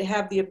you need to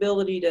have the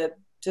ability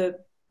to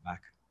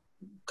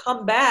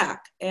come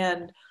back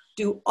and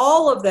do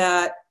all of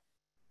that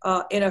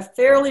in a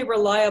fairly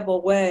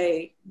reliable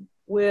way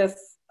with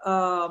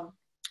a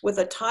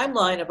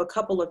timeline of a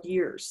couple of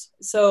years.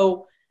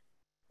 So,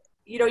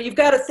 you know, you've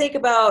got to think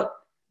about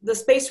the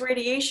space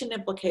radiation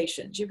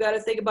implications. You've got to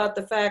think about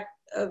the fact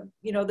of,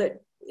 you know,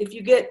 that if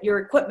you get your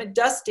equipment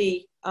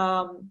dusty,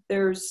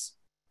 there's,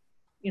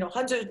 you know,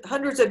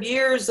 hundreds of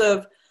years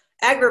of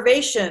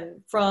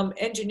aggravation from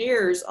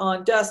engineers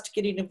on dust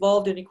getting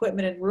involved in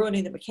equipment and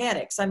ruining the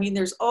mechanics. I mean,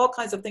 there's all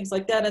kinds of things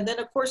like that. And then,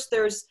 of course,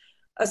 there's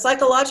a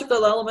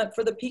psychological element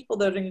for the people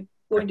that are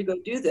going to go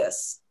do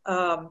this.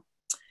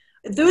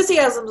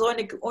 Enthusiasm is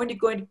only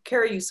going to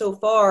carry you so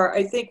far.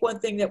 I think one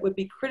thing that would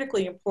be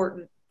critically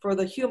important for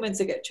the humans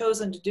that get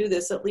chosen to do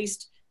this, at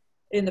least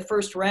in the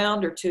first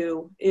round or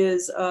two,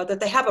 is that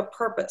they have a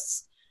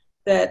purpose,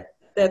 that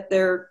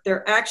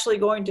they're actually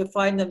going to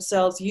find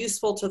themselves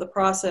useful to the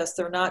process.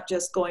 They're not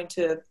just going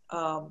to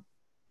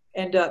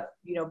end up,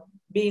 you know,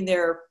 being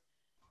there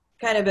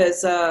kind of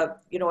as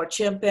you know, a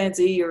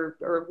chimpanzee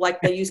or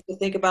like they used to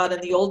think about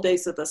in the old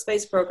days of the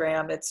space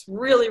program. It's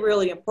really,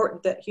 really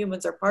important that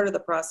humans are part of the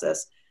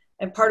process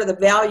and part of the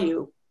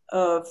value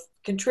of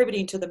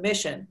contributing to the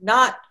mission,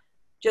 not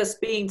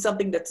just being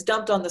something that's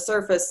dumped on the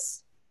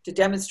surface to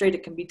demonstrate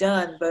it can be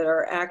done, but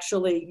are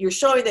actually, you're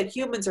showing that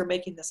humans are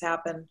making this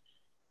happen.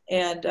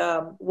 And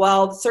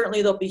while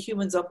certainly there'll be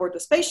humans on board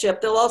the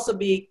spaceship, there'll also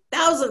be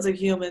thousands of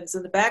humans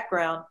in the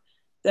background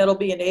that'll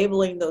be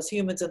enabling those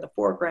humans in the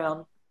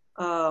foreground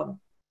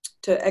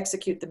to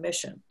execute the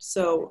mission.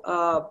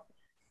 So,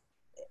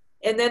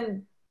 and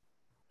then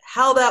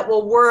how that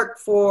will work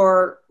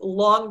for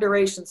long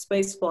duration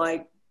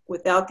spaceflight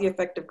without the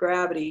effect of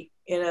gravity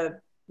in a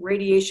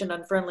radiation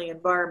unfriendly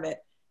environment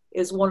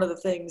is one of the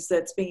things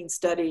that's being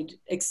studied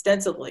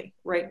extensively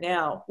right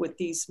now with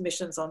these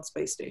missions on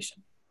space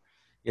station.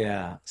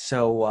 Yeah.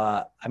 So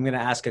I'm going to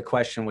ask a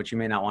question which you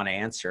may not want to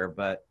answer,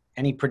 but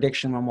any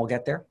prediction when we'll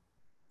get there?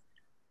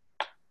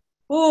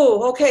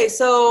 Oh, okay.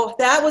 So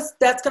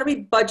that's going to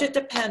be budget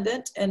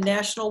dependent and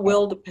national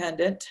will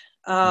dependent.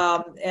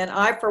 And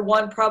I, for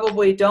one,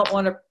 probably don't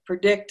want to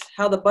predict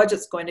how the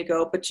budget's going to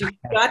go, but you've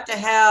got to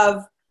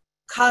have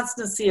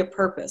constancy of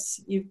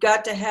purpose. You've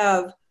got to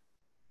have,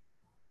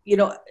 you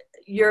know,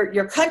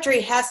 your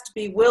country has to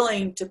be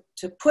willing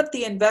to put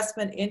the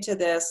investment into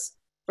this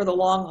for the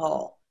long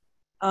haul.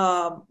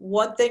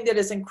 One thing that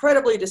is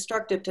incredibly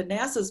destructive to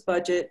NASA's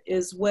budget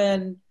is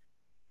when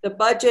the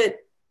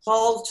budget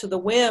falls to the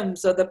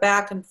whims of the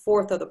back and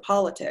forth of the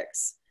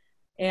politics.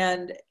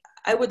 And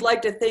I would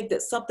like to think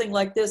that something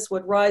like this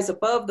would rise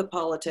above the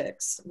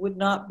politics, would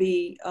not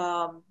be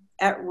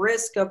at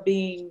risk of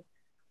being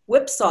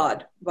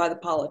whipsawed by the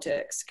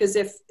politics. Because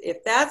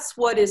if that's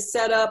what is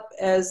set up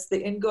as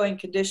the ingoing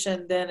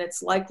condition, then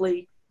it's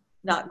likely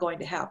not going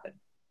to happen.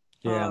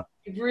 Yeah.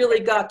 You've really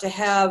got to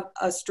have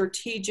a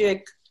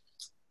strategic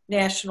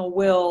national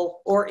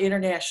will or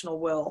international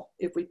will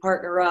if we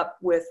partner up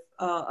with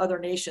other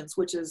nations,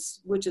 which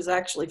is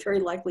actually very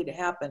likely to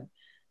happen.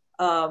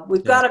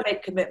 We've got to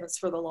make commitments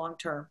for the long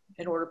term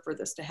in order for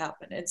this to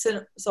happen. And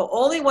so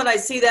only when I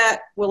see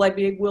that will I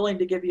be willing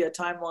to give you a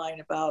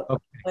timeline about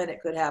when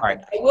it could happen.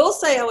 Right. I will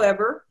say,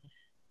 however,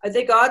 I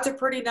think odds are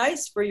pretty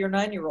nice for your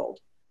 9-year-old.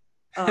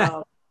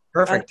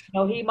 Perfect.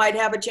 He might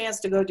have a chance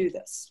to go do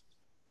this.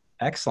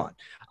 Excellent.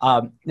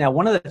 Now,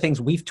 one of the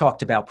things we've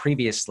talked about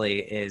previously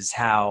is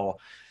how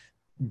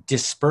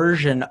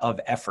dispersion of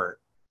effort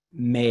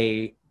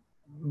may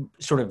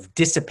sort of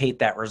dissipate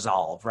that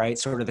resolve, right?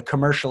 Sort of the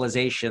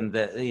commercialization,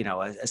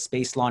 a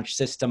space launch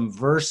system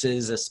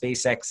versus a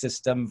SpaceX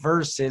system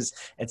versus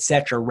et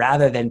cetera,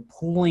 rather than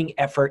pooling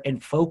effort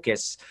and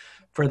focus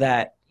for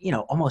that,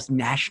 almost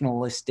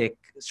nationalistic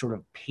sort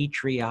of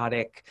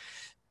patriotic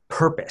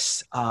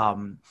purpose.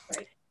 Right.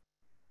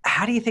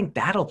 How do you think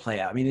that'll play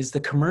out? I mean, is the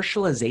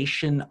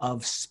commercialization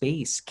of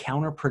space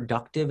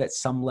counterproductive at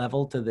some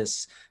level to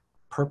this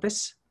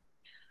purpose?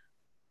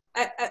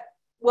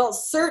 Well,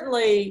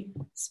 certainly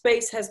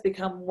space has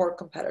become more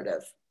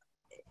competitive.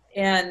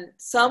 And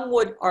some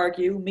would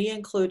argue, me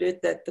included,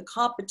 that the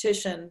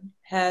competition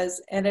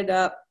has ended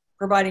up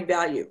providing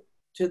value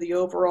to the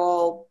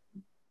overall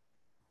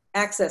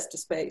access to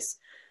space.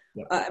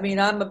 Yep. I mean,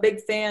 I'm a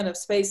big fan of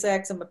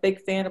SpaceX. I'm a big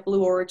fan of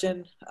Blue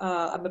Origin.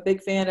 I'm a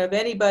big fan of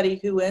anybody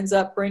who ends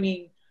up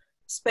bringing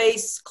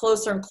space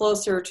closer and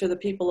closer to the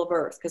people of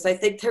Earth, because I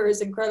think there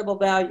is incredible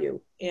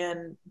value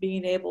in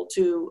being able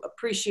to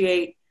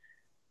appreciate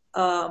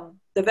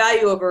the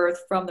value of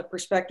Earth from the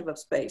perspective of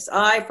space.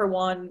 I, for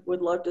one,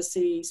 would love to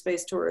see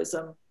space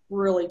tourism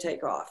really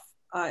take off.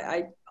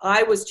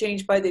 I was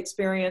changed by the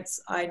experience.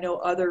 I know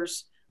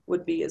others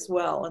would be as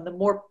well. And the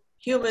more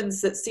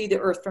humans that see the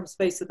Earth from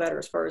space, the better,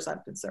 as far as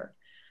I'm concerned.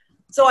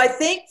 So I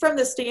think from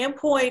the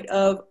standpoint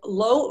of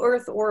low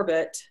Earth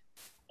orbit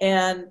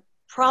and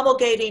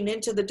promulgating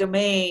into the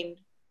domain,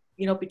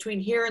 between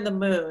here and the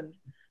moon,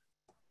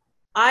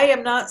 I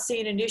am not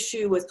seeing an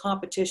issue with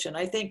competition.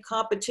 I think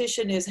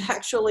competition is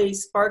actually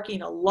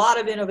sparking a lot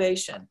of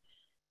innovation.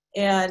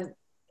 And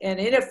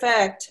in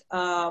effect,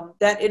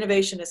 that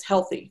innovation is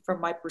healthy from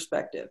my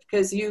perspective,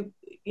 because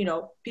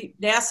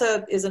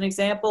NASA is an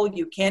example.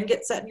 You can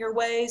get set in your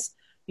ways.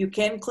 You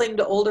can cling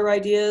to older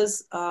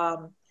ideas.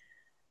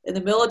 In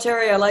the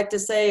military, I like to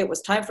say it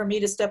was time for me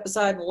to step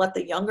aside and let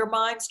the younger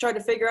minds try to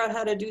figure out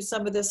how to do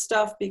some of this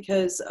stuff,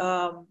 because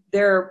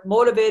they're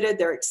motivated,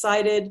 they're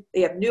excited,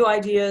 they have new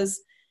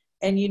ideas,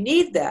 and you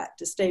need that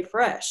to stay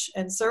fresh.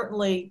 And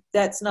certainly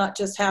that's not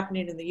just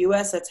happening in the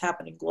US, that's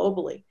happening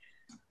globally.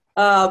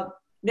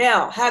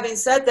 Now, having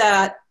said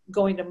that,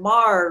 going to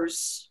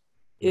Mars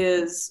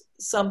is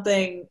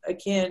something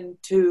akin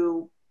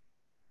to,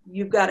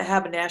 you've got to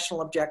have a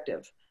national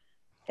objective.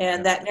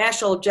 And that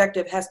national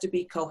objective has to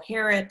be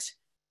coherent,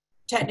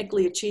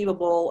 technically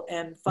achievable,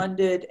 and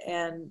funded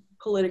and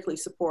politically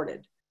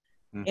supported.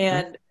 Mm-hmm.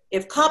 And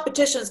if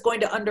competition is going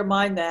to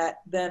undermine that,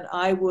 then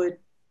I would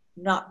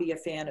not be a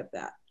fan of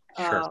that.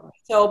 Sure.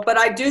 But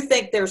I do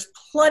think there's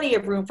plenty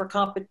of room for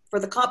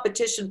the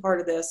competition part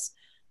of this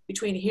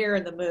between here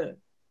and the moon.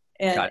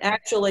 And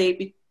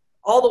actually,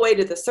 all the way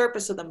to the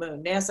surface of the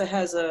moon. NASA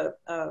has a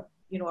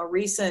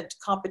recent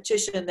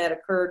competition that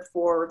occurred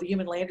for the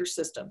human lander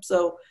system.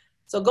 So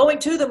going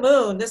to the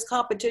moon, this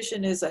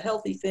competition is a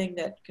healthy thing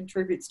that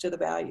contributes to the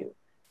value.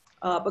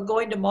 But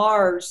going to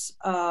Mars,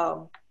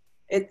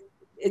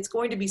 it's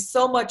going to be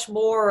so much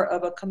more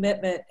of a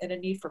commitment and a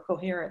need for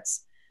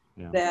coherence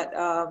that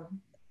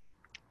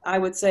I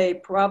would say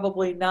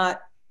probably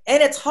not.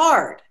 And it's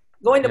hard.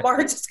 Going to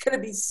Mars is going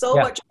to be so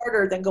much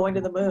harder than going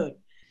to the moon.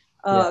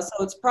 So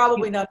it's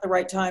probably not the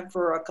right time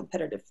for a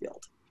competitive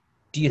field.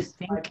 Do you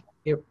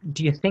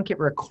think it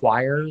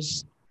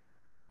requires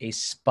a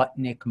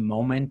Sputnik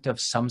moment of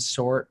some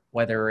sort,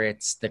 whether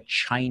it's the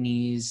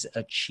Chinese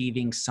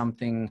achieving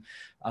something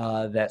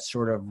that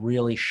sort of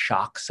really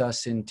shocks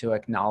us into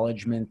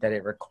acknowledgement that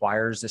it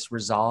requires this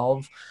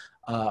resolve?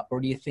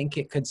 Or do you think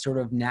it could sort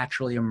of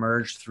naturally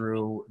emerge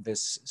through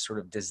this sort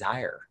of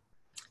desire?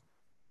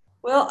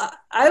 Well,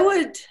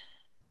 it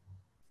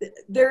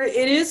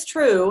is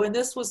true, and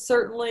this was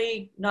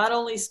certainly not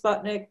only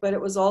Sputnik, but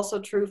it was also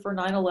true for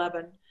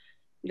 9/11.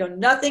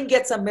 Nothing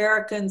gets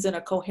Americans in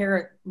a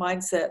coherent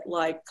mindset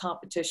like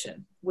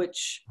competition,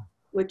 which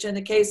in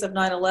the case of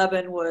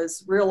 9/11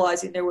 was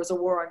realizing there was a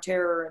war on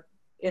terror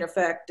in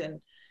effect,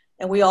 and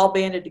we all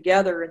banded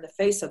together in the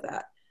face of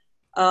that.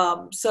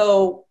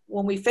 So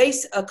when we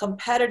face a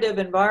competitive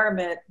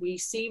environment, we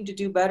seem to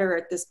do better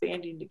at this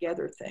banding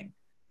together thing.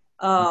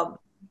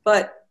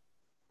 But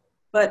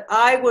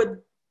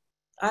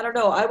I don't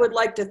know, I would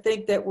like to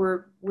think that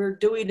we're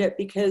doing it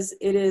because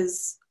it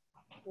is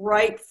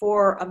right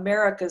for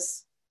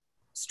America's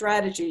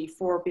strategy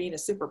for being a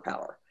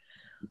superpower.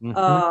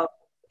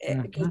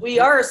 Because we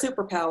are a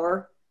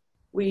superpower.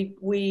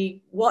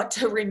 We want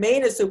to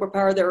remain a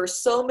superpower. There are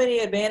so many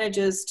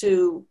advantages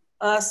to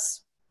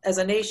us as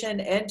a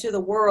nation and to the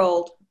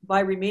world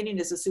by remaining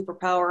as a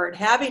superpower, and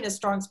having a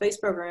strong space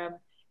program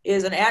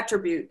is an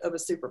attribute of a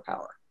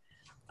superpower.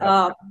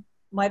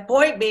 My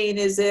point being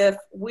is, if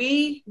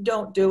we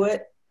don't do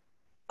it,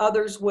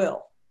 others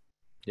will.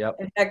 Yep.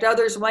 In fact,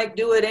 others might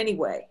do it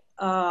anyway.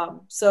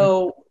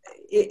 So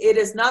it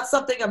is not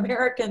something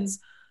Americans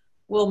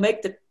will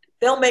make.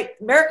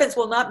 Americans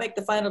will not make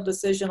the final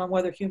decision on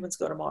whether humans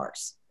go to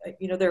Mars.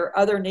 There are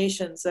other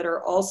nations that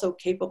are also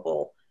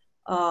capable.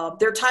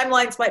 Their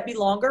timelines might be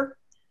longer,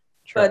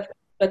 sure,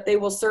 but they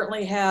will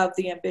certainly have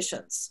the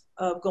ambitions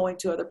of going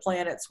to other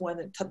planets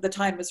when the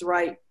time is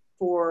right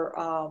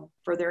for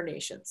their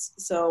nations.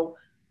 So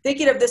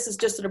thinking of this as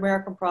just an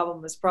American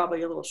problem is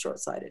probably a little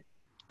short-sighted.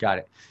 Got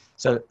it.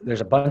 So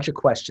there's a bunch of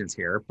questions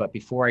here, but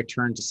before I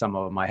turn to some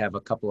of them, I have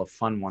a couple of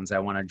fun ones I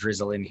want to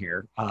drizzle in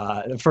here.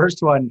 The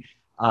first one,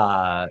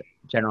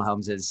 General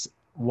Helms, is,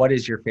 what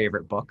is your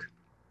favorite book?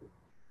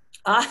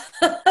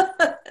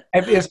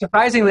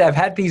 Surprisingly, I've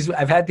had these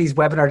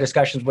webinar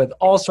discussions with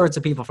all sorts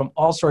of people from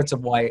all sorts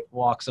of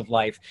walks of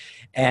life,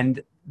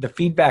 and the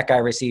feedback I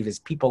receive is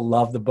people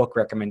love the book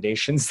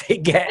recommendations they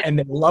get, and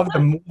they love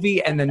the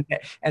movie and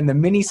the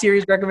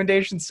mini-series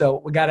recommendations.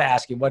 So we got to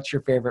ask you, what's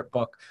your favorite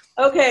book?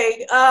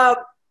 Okay.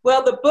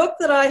 Well, the book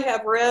that I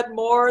have read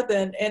more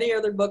than any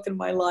other book in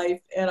my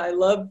life, and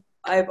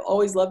I've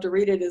always loved to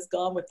read it, is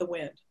Gone with the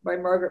Wind by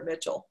Margaret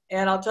Mitchell.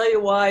 And I'll tell you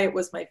why it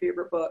was my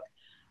favorite book.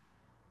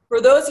 For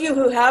those of you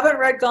who haven't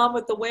read Gone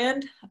with the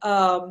Wind,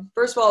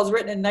 first of all, it was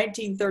written in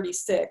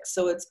 1936,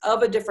 so it's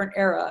of a different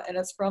era, and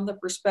it's from the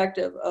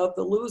perspective of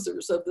the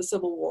losers of the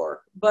Civil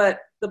War. But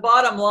the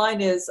bottom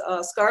line is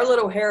Scarlett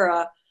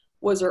O'Hara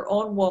was her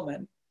own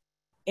woman.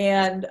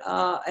 And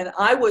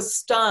I was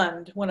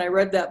stunned when I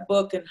read that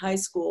book in high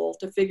school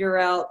to figure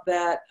out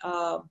that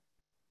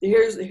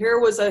here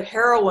was a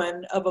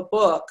heroine of a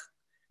book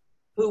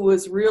who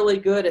was really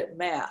good at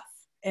math.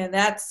 And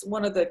that's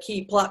one of the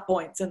key plot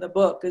points in the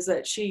book, is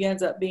that she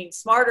ends up being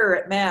smarter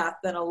at math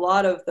than a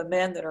lot of the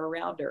men that are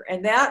around her.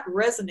 And that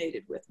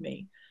resonated with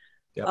me.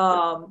 Yep.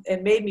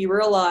 And made me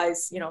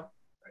realize, you know,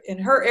 in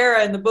her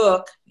era in the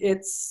book,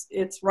 it's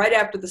right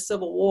after the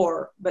Civil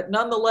War, but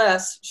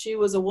nonetheless, she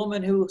was a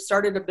woman who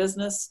started a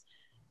business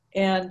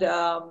and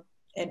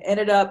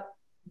ended up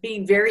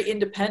being very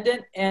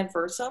independent. And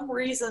for some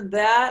reason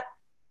that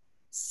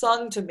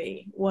sung to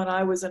me when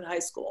I was in high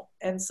school.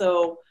 And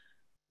so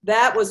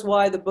that was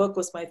why the book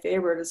was my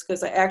favorite, is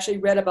because I actually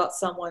read about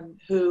someone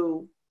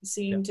who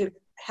seemed to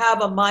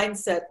have a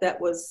mindset that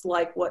was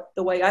like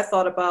the way I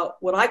thought about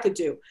what I could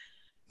do.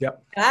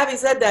 Yep. And having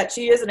said that,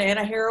 she is an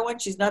anti-heroine.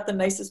 She's not the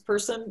nicest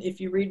person if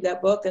you read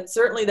that book. And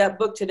certainly that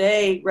book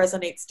today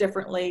resonates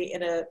differently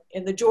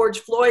in the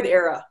George Floyd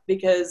era,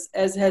 because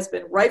as has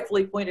been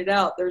rightfully pointed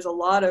out, there's a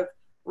lot of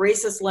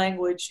racist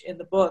language in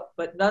the book.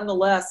 But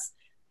nonetheless,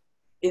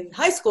 in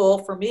high school,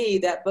 for me,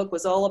 that book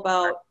was all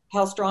about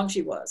how strong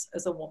she was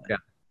as a woman. Yeah.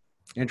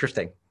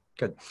 Interesting.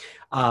 Good.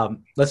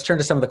 Let's turn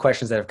to some of the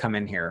questions that have come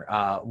in here.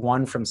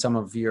 One from some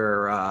of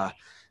your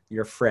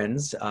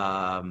friends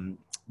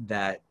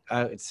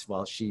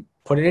she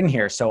put it in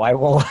here, so I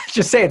will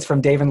just say it's from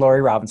Dave and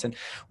Lori Robinson.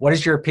 What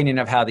is your opinion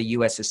of how the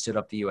U.S. has stood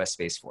up the U.S.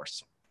 Space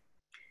Force?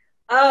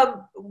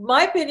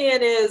 My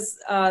opinion is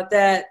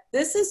that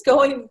this is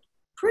going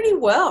pretty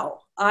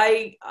well.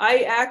 I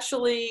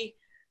actually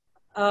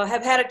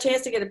have had a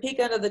chance to get a peek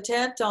under the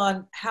tent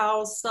on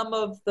how some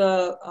of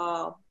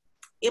the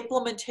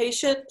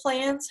implementation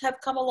plans have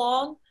come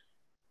along.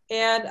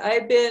 And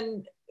I've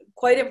been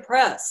quite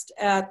impressed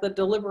at the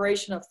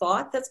deliberation of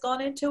thought that's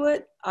gone into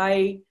it.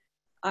 I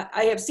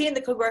have seen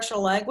the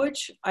congressional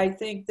language. I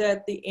think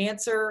that the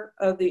answer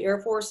of the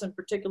Air Force, in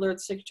particular the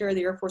Secretary of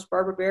the Air Force,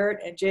 Barbara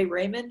Barrett, and Jay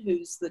Raymond,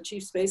 who's the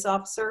Chief Space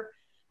Officer,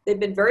 they've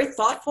been very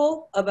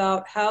thoughtful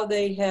about how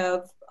they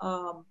have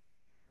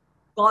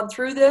gone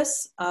through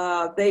this.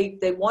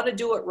 They want to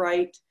do it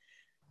right.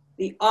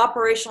 The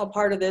operational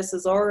part of this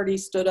has already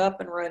stood up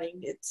and running,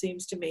 it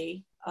seems to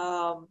me.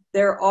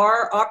 There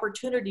are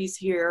opportunities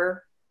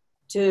here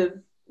to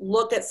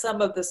look at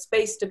some of the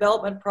space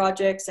development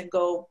projects and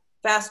go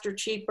faster,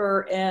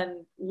 cheaper,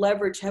 and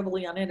leverage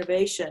heavily on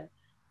innovation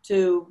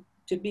to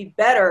be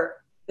better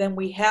than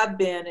we have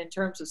been in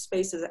terms of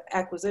space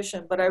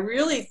acquisition. But I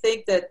really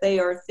think that they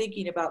are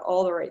thinking about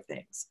all the right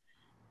things.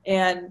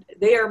 And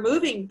they are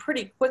moving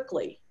pretty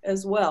quickly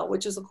as well,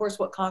 which is, of course,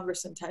 what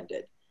Congress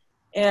intended.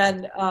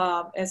 And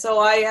so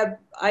I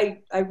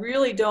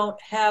really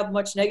don't have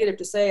much negative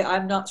to say.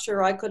 I'm not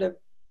sure I could have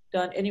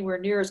done anywhere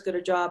near as good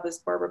a job as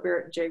Barbara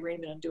Barrett and Jay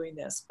Raymond on doing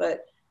this.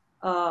 But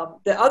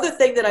the other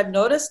thing that I've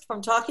noticed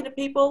from talking to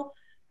people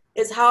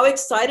is how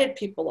excited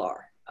people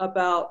are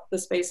about the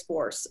Space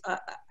Force.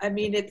 I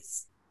mean,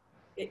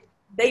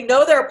 they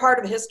know they're a part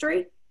of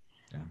history.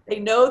 Yeah. They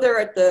know they're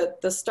at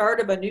the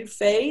start of a new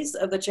phase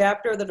of the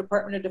chapter of the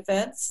Department of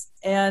Defense,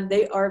 and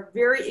they are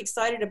very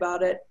excited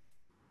about it.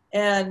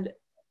 And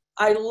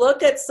I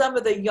look at some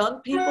of the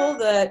young people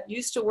that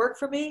used to work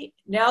for me.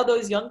 Now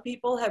those young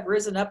people have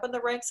risen up in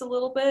the ranks a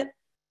little bit.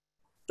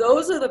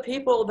 Those are the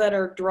people that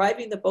are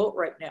driving the boat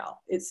right now,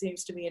 it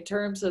seems to me, in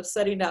terms of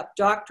setting up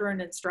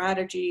doctrine and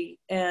strategy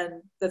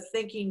and the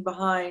thinking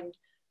behind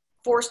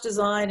force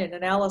design and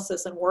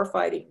analysis and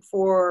warfighting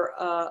for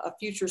a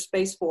future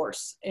Space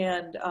Force.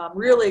 And I'm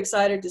really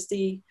excited to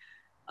see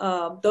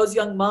those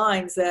young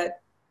minds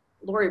that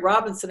Lori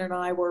Robinson and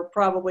I were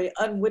probably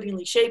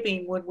unwittingly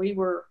shaping when we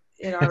were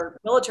in our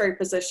military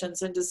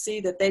positions, and to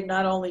see that they've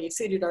not only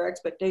exceeded our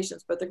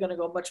expectations, but they're going to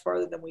go much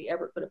farther than we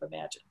ever could have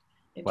imagined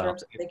in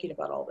terms of thinking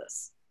about all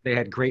this. They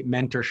had great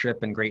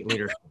mentorship and great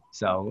leadership.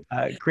 So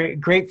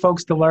great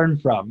folks to learn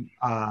from.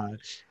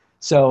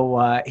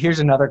 So here's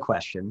another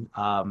question.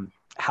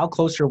 How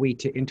close are we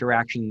to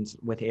interactions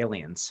with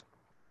aliens?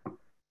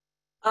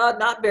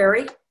 Not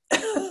very.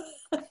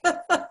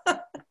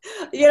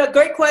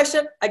 Great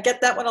question. I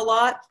get that one a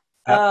lot.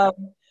 I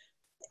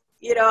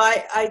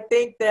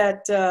think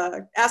that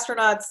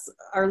astronauts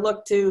are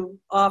looked to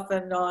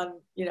often on,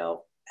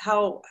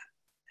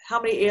 how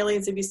many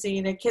aliens have you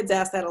seen? And kids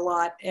ask that a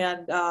lot.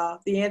 And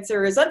the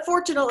answer is,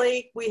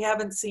 unfortunately, we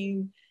haven't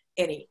seen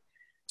any.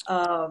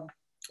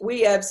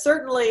 We have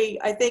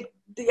certainly, I think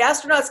the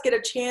astronauts get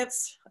a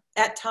chance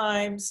at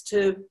times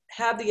to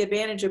have the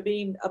advantage of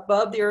being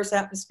above the Earth's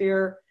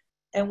atmosphere.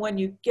 And when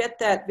you get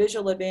that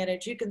visual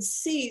advantage, you can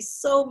see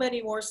so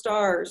many more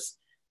stars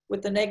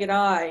with the naked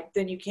eye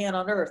than you can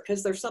on Earth,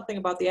 because there's something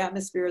about the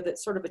atmosphere that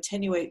sort of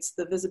attenuates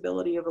the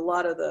visibility of a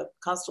lot of the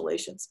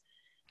constellations.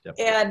 Yep.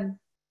 And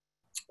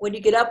when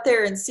you get up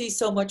there and see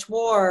so much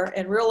more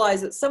and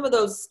realize that some of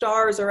those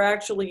stars are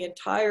actually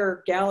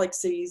entire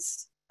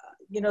galaxies,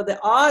 the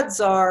odds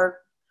are,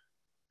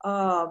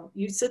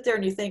 you sit there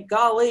and you think,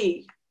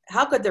 golly,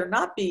 how could there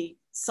not be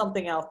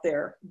something out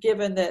there,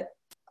 given that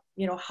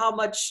how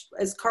much,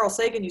 as Carl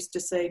Sagan used to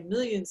say,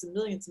 millions and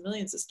millions and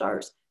millions of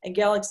stars and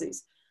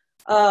galaxies.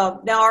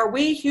 Now, are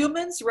we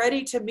humans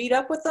ready to meet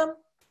up with them?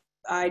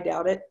 I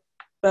doubt it.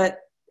 But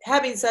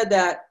having said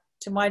that,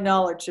 to my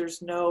knowledge,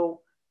 there's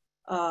no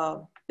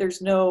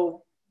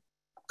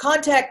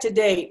contact to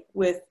date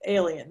with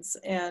aliens.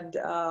 And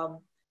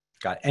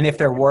got it. And if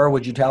there were,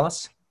 would you tell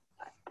us?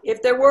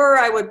 If there were,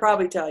 I would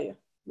probably tell you.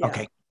 Yeah.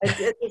 Okay.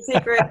 It's a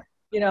secret.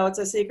 It's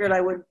a secret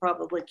I wouldn't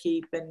probably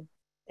keep. And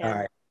all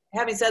right.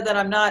 Having said that,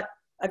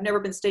 I've never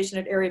been stationed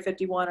at Area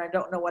 51. I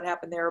don't know what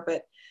happened there,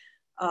 but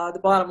the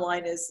bottom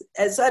line is,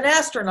 as an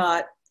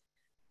astronaut,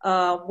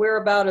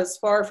 we're about as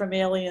far from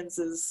aliens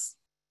as,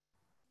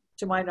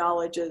 to my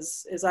knowledge,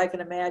 as I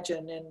can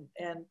imagine.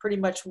 And pretty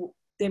much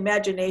the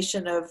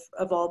imagination of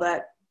all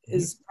that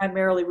is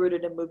primarily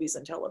rooted in movies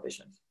and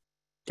television.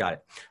 Got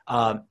it.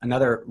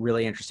 Another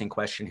really interesting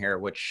question here,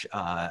 which,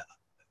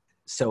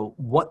 so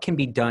what can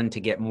be done to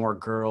get more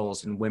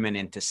girls and women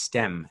into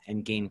STEM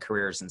and gain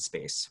careers in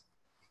space?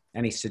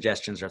 Any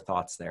suggestions or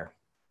thoughts there?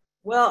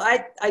 Well,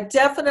 I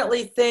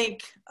definitely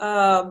think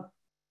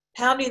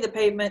pounding the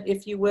pavement,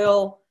 if you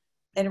will,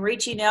 and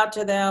reaching out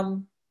to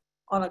them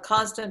on a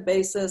constant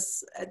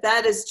basis,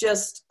 that is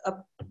just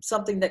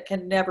something that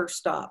can never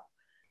stop.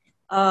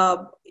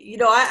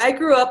 I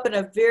grew up in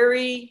a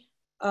very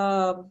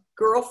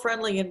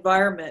girl-friendly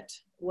environment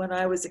when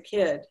I was a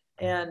kid,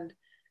 and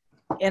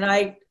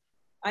I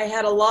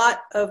had a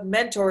lot of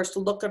mentors to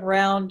look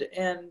around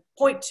and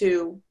point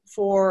to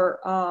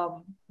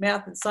for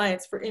math and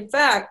science. In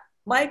fact,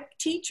 my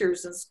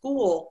teachers in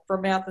school for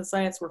math and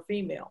science were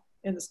female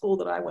in the school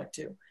that I went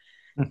to.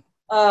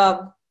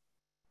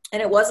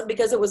 And it wasn't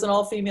because it was an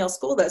all-female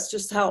school. That's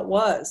just how it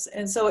was.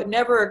 And so it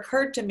never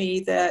occurred to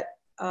me that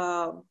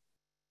I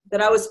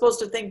was supposed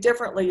to think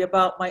differently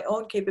about my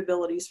own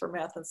capabilities for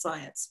math and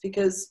science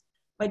because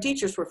my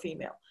teachers were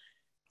female.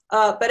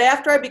 But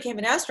after I became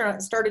an astronaut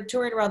and started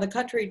touring around the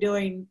country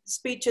doing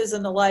speeches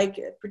and the like,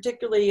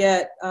 particularly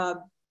at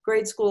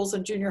grade schools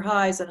and junior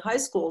highs and high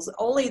schools,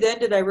 only then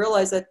did I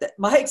realize that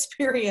my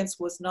experience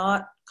was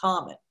not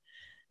common,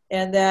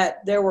 and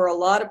that there were a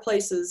lot of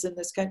places in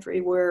this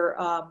country where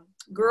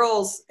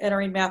girls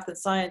entering math and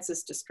science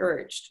is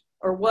discouraged,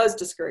 or was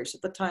discouraged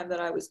at the time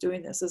that I was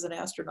doing this as an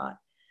astronaut.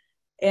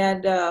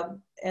 And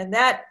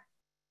that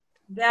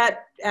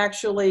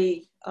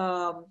actually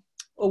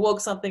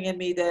awoke something in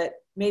me that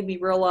made me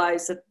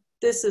realize that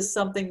this is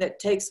something that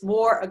takes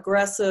more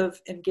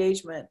aggressive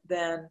engagement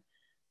than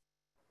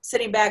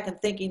sitting back and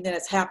thinking that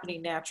it's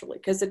happening naturally,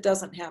 because it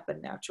doesn't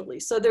happen naturally.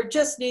 So there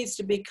just needs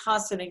to be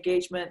constant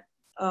engagement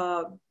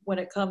when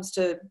it comes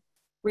to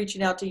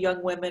reaching out to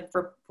young women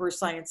for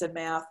science and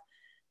math.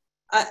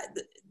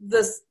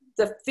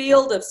 The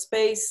field of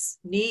space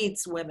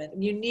needs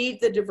women. You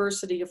need the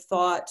diversity of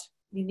thought.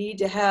 You need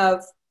to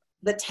have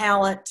the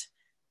talent.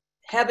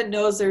 Heaven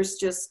knows there's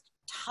just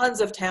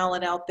tons of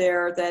talent out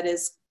there that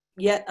is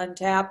yet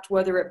untapped,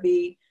 whether it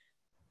be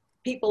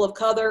people of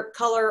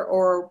color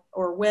or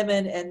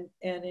women. And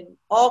in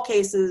all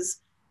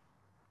cases,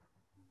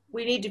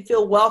 we need to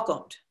feel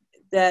welcomed,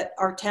 that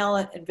our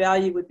talent and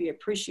value would be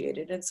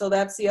appreciated. And so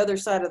that's the other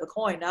side of the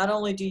coin. Not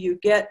only do you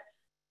get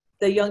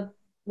the young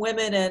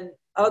women and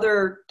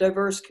other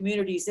diverse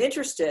communities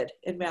interested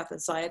in math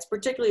and science,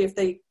 particularly if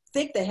they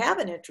think they have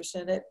an interest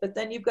in it, but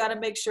then you've got to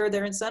make sure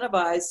they're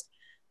incentivized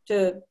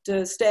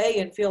to stay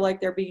and feel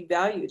like they're being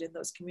valued in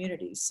those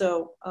communities.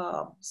 So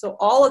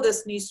all of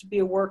this needs to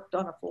be worked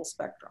on a full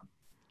spectrum.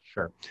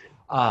 Sure.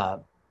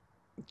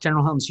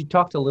 General Helms, you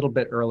talked a little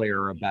bit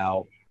earlier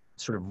about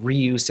sort of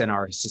reuse and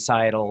our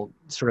societal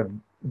sort of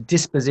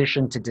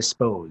disposition to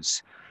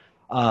dispose.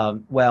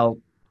 Well,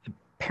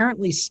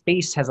 apparently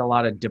space has a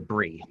lot of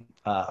debris,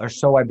 or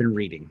so I've been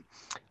reading.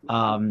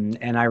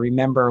 And I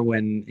remember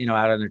when,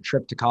 out on a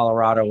trip to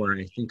Colorado, where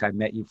I think I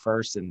met you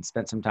first and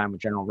spent some time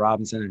with General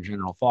Robinson and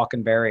General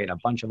Falkenberry and a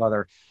bunch of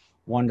other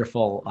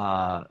wonderful,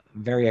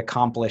 very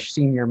accomplished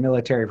senior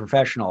military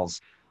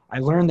professionals, I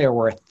learned there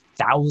were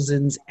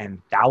thousands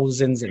and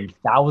thousands and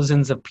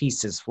thousands of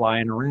pieces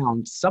flying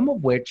around, some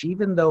of which,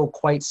 even though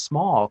quite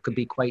small, could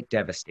be quite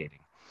devastating.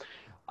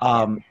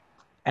 And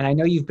I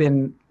know you've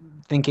been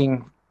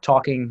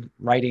talking,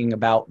 writing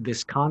about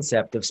this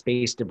concept of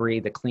space debris,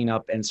 the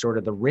cleanup, and sort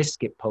of the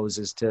risk it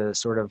poses to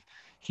sort of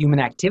human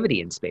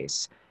activity in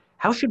space.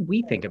 How should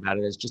we think about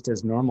it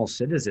as normal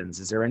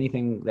citizens? Is there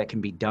anything that can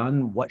be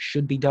done? What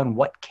should be done?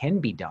 What can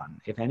be done,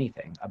 if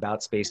anything,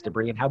 about space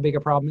debris, and how big a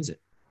problem is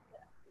it?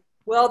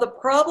 Well, the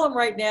problem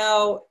right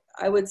now,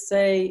 I would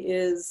say,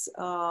 is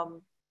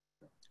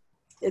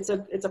it's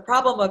a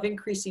problem of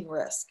increasing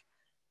risk.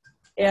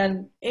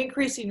 And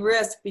increasing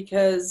risk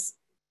because,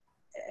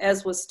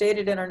 as was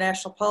stated in our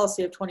national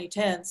policy of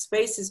 2010,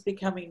 space is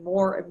becoming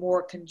more and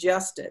more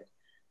congested.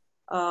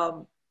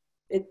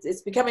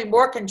 It's becoming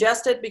more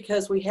congested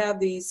because we have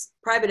these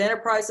private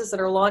enterprises that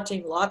are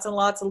launching lots and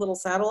lots of little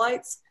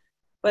satellites,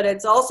 but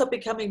it's also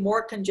becoming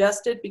more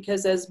congested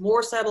because as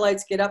more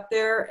satellites get up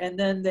there and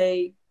then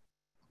they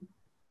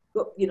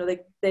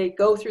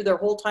go through their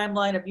whole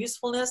timeline of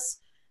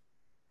usefulness,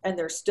 and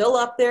they're still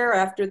up there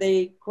after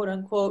they quote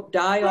unquote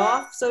die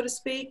off, so to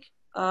speak.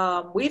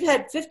 We've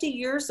had 50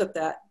 years of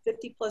that,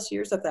 50 plus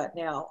years of that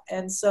now.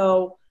 And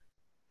so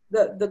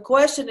the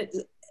question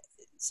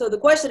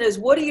is,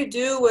 what do you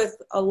do with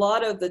a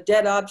lot of the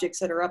dead objects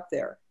that are up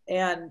there?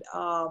 And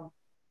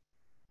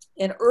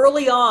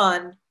early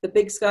on, the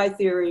big sky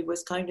theory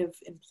was kind of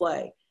in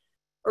play.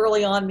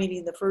 Early on,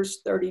 meaning the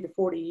first 30 to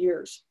 40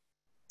 years.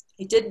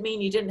 It didn't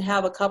mean you didn't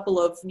have a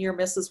couple of near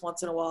misses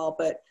once in a while,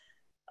 but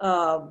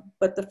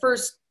the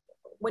first,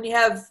 when you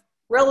have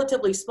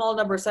relatively small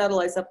number of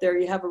satellites up there,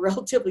 you have a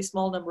relatively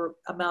small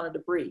amount of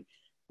debris.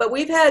 But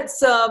we've had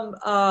some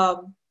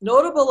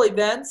notable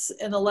events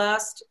in the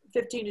last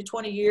 15 to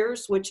 20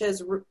 years, which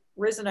has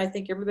risen, I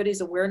think,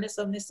 everybody's awareness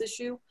on this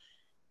issue.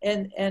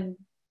 And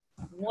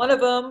one of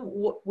them,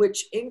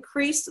 which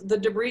increased the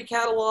debris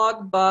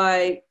catalog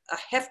by a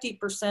hefty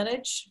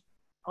percentage,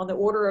 on the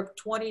order of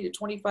 20 to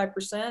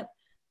 25%,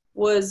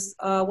 was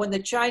when the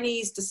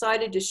Chinese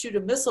decided to shoot a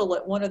missile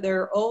at one of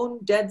their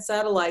own dead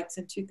satellites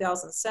in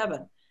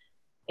 2007.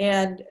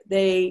 And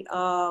they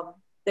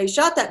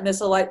shot that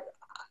missile.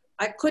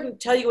 I couldn't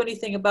tell you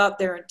anything about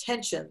their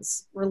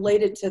intentions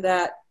related to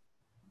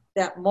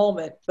that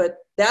moment, but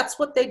that's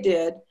what they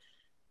did.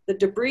 The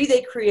debris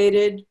they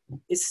created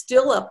is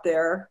still up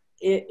there.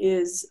 It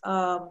is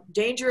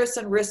dangerous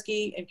and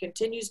risky and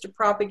continues to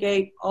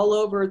propagate all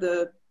over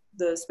the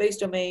space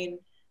domain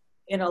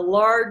in a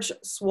large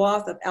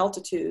swath of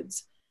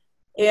altitudes.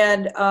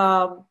 And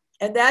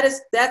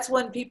that's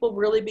when people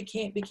really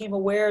became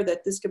aware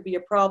that this could be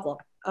a problem.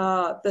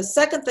 The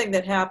second thing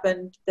that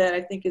happened that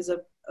I think is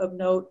of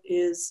note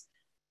is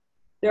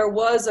there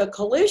was a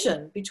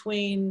collision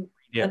between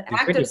an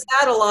active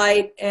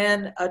satellite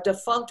and a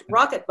defunct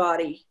rocket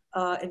body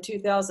in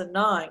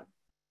 2009,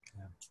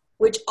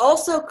 which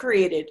also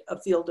created a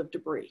field of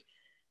debris.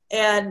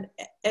 And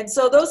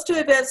so those two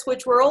events,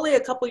 which were only a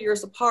couple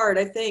years apart,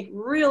 I think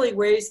really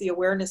raised the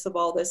awareness of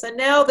all this. And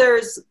now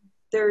there's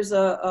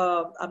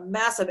a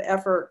massive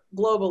effort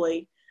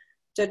globally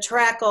to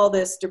track all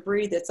this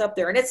debris that's up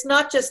there. And it's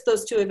not just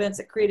those two events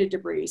that created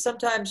debris.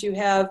 Sometimes you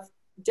have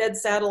dead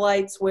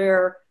satellites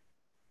where,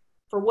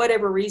 for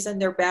whatever reason,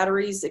 their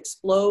batteries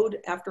explode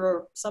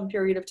after some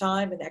period of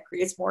time, and that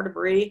creates more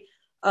debris.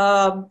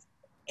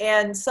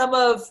 And some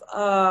of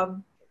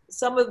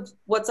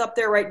what's up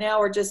there right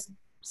now are just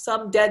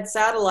some dead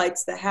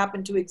satellites that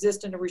happen to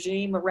exist in a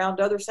regime around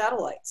other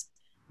satellites.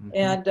 Mm-hmm.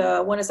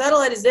 And when a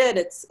satellite is dead,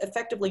 it's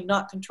effectively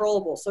not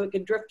controllable, so it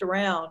can drift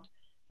around.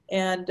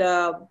 And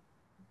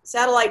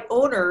satellite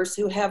owners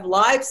who have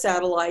live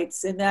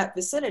satellites in that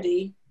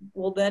vicinity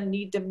will then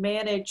need to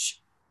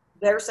manage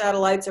their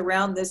satellites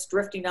around this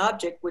drifting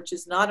object, which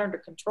is not under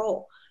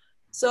control.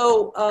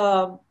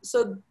 So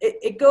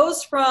it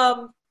goes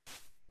from,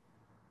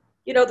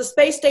 the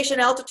space station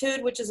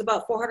altitude, which is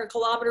about 400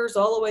 kilometers,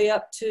 all the way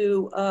up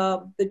to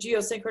the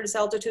geosynchronous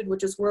altitude,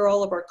 which is where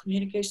all of our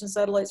communication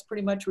satellites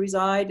pretty much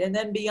reside. And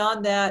then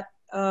beyond that,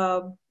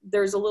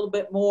 there's a little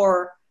bit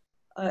more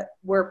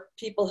where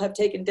people have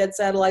taken dead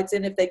satellites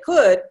in, if they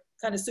could,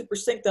 kind of super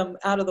sync them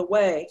out of the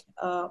way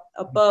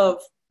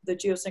above the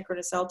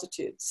geosynchronous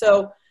altitude.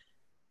 So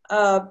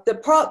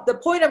the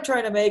point I'm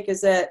trying to make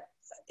is that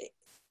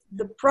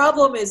the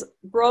problem is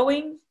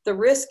growing, the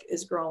risk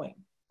is growing.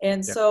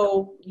 And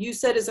so you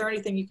said, is there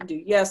anything you can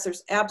do? Yes,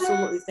 there's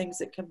absolutely things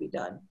that can be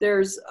done.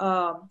 There's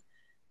the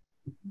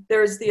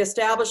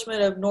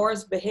establishment of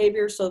norms of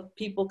behavior so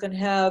people can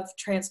have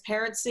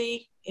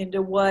transparency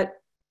into what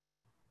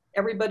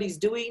everybody's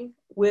doing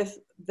with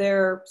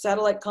their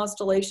satellite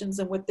constellations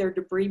and with their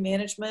debris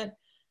management.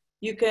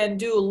 You can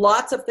do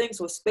lots of things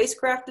with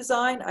spacecraft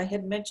design. I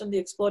had mentioned the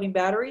exploding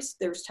batteries.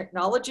 There's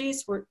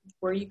technologies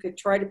where you could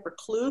try to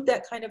preclude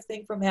that kind of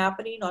thing from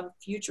happening on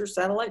future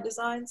satellite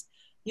designs.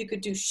 You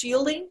could do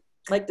shielding,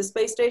 like the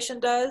space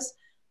station does,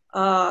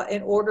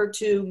 in order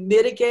to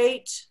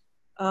mitigate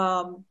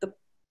the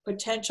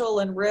potential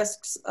and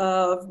risks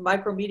of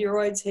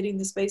micrometeoroids hitting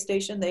the space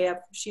station. They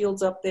have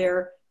shields up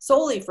there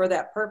solely for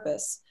that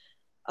purpose.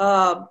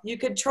 You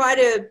could try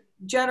to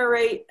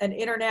generate an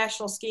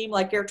international scheme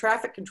like air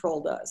traffic control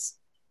does,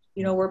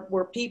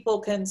 where people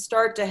can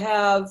start to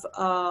have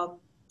a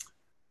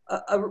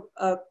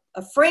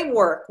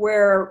framework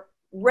where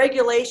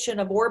regulation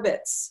of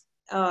orbits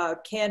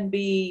can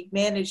be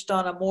managed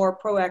on a more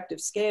proactive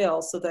scale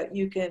so that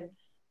you can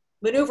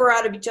maneuver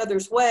out of each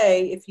other's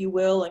way, if you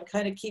will, and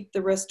kind of keep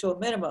the risk to a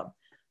minimum.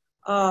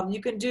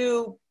 You can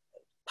do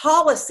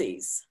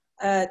policies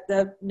at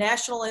the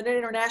national and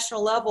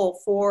international level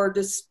for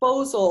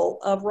disposal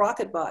of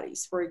rocket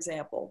bodies, for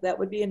example. That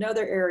would be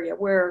another area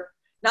where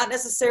not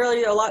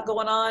necessarily a lot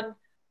going on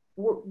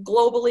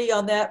globally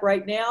on that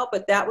right now,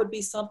 but that would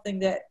be something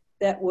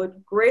that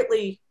would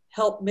greatly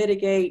help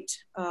mitigate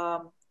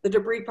the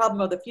debris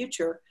problem of the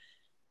future.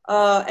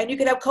 And you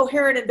can have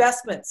coherent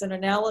investments in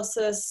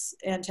analysis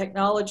and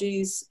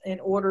technologies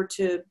in order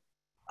to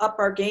up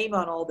our game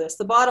on all this.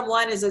 The bottom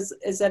line is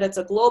that it's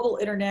a global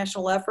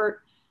international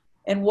effort.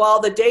 And while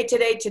the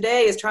day-to-day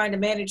today is trying to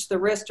manage the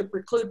risk to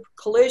preclude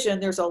collision,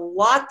 there's a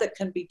lot that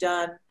can be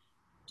done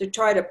to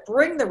try to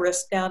bring the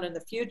risk down in the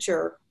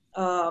future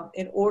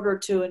in order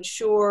to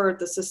ensure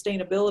the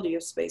sustainability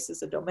of space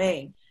as a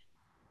domain.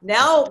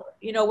 Now,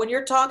 when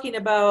you're talking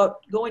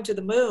about going to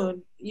the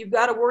moon, you've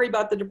got to worry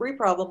about the debris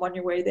problem on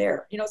your way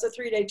there. It's a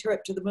 3-day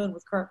trip to the moon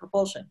with current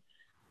propulsion.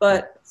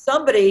 But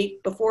somebody,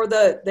 before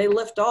they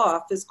lift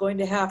off, is going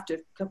to have to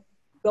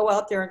go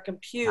out there and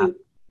compute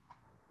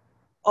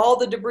all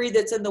the debris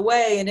that's in the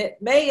way. And it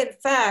may, in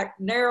fact,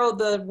 narrow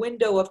the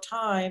window of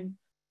time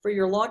for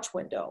your launch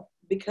window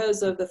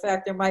because of the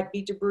fact there might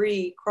be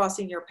debris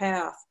crossing your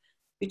path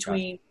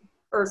between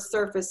Earth's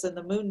surface and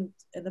the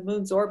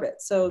moon's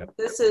orbit. So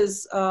this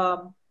is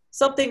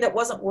something that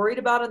wasn't worried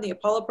about in the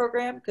Apollo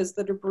program because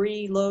the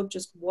debris load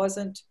just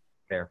wasn't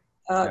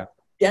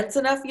dense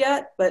enough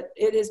yet, but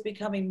it is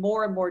becoming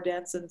more and more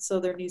dense, and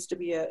so there needs to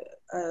be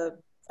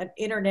an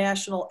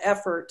international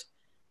effort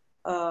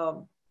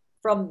from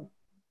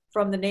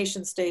the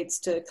nation states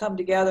to come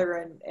together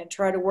and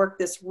try to work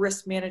this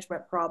risk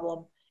management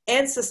problem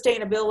and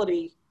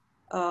sustainability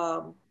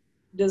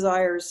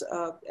desires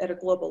at a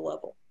global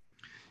level.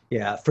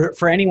 Yeah,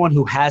 for anyone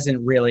who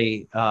hasn't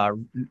really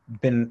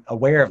been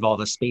aware of all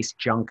the space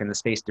junk and the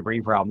space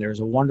debris problem, there's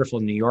a wonderful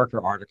New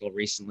Yorker article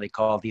recently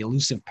called "The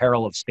Elusive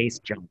Peril of Space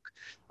Junk."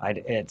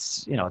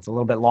 It's a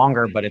little bit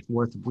longer, but it's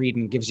worth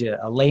reading. Gives you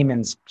a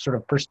layman's sort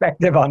of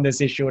perspective on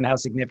this issue and how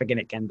significant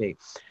it can be.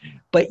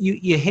 But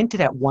you hinted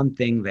at one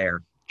thing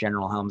there,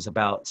 General Helms,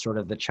 about sort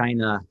of the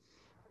China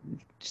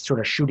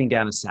sort of shooting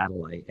down a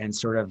satellite and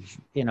sort of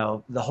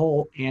the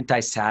whole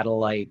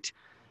anti-satellite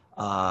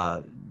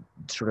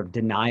sort of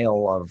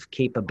denial of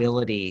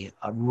capability,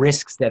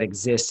 risks that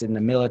exist in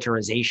the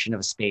militarization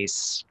of space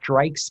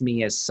strikes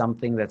me as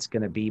something that's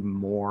going to be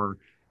more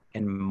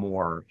and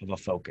more of a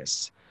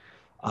focus.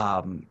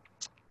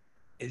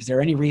 Is there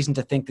any reason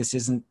to think this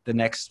isn't the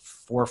next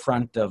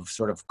forefront of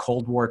sort of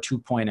Cold War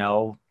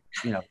 2.0,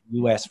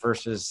 U.S.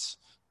 versus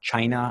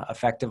China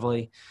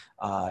effectively?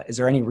 Is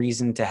there any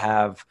reason to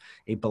have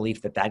a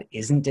belief that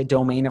isn't a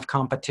domain of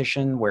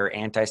competition where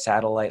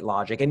anti-satellite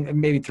logic, and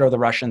maybe throw the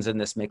Russians in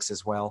this mix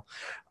as well,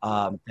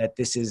 that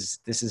this is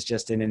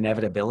just an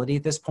inevitability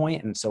at this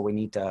point, and so we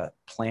need to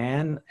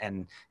plan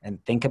and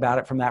think about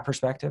it from that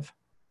perspective?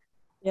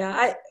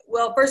 Yeah,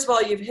 well, first of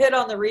all, you've hit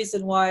on the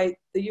reason why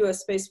the U.S.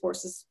 Space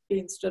Force is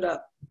being stood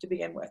up to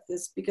begin with,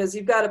 is because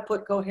you've got to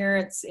put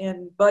coherence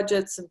in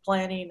budgets and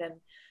planning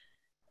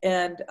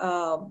and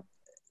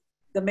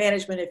the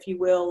management, if you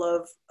will,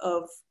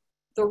 of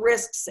the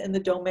risks in the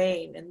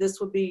domain. And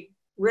this would be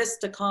risks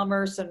to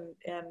commerce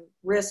and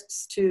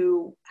risks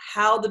to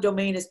how the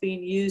domain is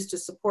being used to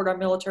support our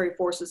military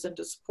forces and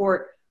to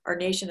support our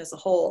nation as a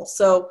whole.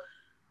 So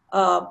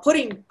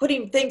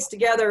putting things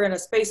together in a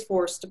Space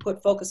Force to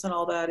put focus on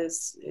all that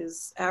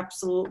is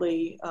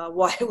absolutely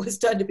why it was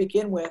done to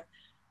begin with.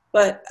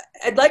 But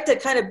I'd like to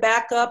kind of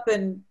back up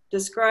and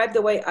describe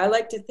the way I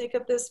like to think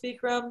of this,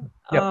 Vikram.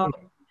 Yep.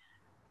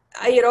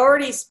 I had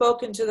already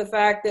spoken to the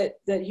fact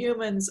that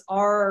humans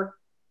are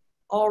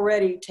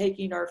already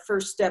taking our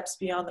first steps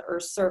beyond the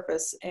Earth's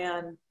surface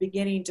and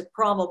beginning to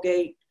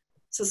promulgate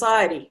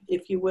society,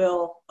 if you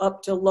will,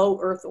 up to low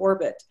Earth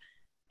orbit.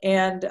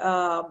 And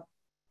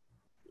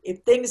if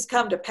things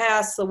come to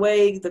pass the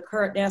way the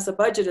current NASA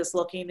budget is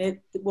looking,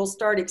 we'll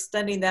start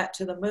extending that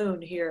to the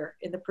moon here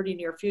in the pretty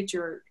near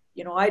future.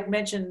 I'd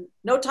mentioned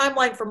no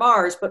timeline for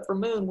Mars, but for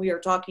moon, we are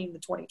talking the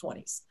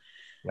 2020s.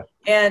 Yeah.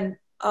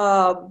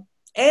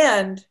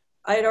 And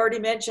I had already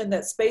mentioned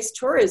that space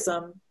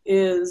tourism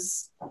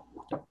is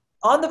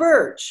on the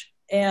verge,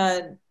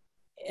 and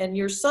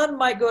your son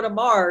might go to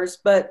Mars,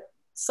 but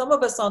some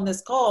of us on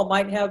this call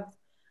might have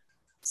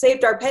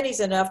saved our pennies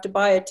enough to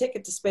buy a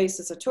ticket to space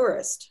as a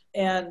tourist.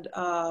 And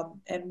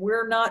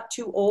we're not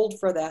too old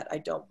for that, I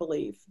don't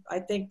believe. I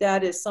think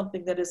that is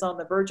something that is on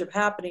the verge of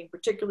happening,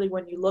 particularly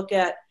when you look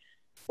at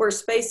where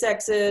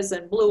SpaceX is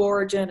and Blue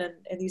Origin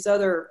and these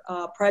other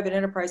private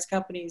enterprise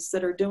companies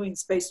that are doing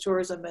space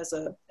tourism as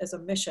a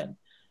mission.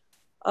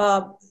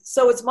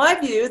 So it's my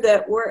view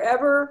that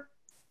wherever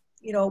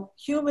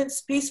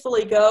humans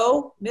peacefully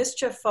go,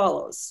 mischief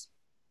follows.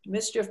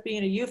 Mischief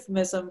being a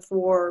euphemism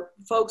for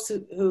folks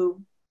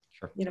who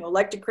sure,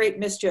 like to create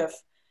mischief.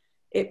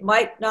 It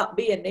might not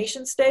be a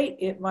nation state,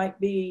 it might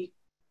be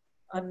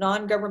a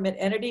non-government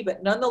entity,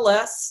 but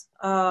nonetheless,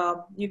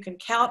 you can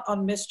count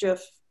on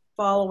mischief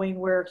following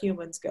where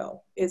humans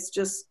go. It's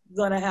just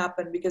going to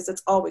happen because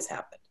it's always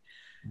happened.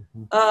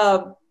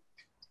 Mm-hmm.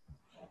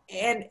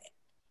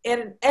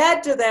 And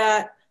add to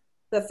that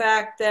the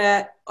fact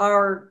that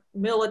our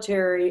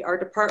military, our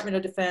Department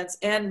of Defense,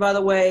 and by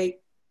the way,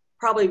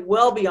 probably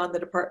well beyond the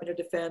Department of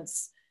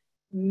Defense,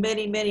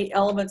 many, many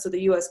elements of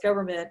the U.S.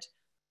 government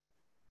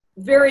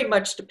very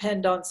much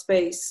depend on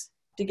space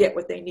to get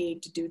what they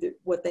need to do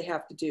what they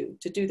have to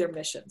do their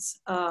missions.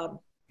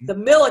 The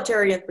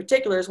military in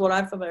particular is what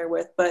I'm familiar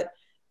with, but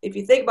if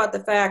you think about the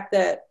fact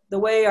that the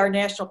way our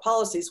national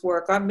policies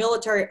work, our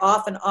military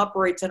often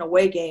operates in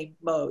away game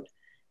mode.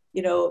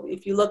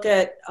 If you look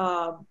at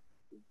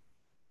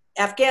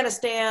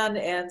Afghanistan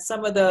and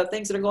some of the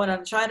things that are going on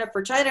in China.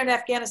 For China and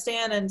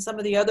Afghanistan and some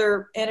of the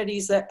other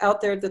entities that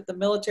out there that the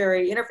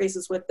military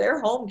interfaces with, they're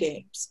home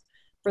games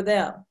for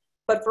them.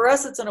 But for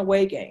us, it's an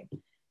away game.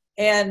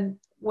 And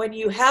when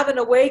you have an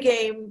away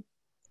game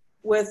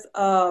with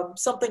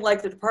something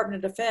like the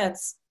Department of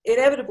Defense,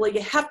 inevitably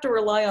you have to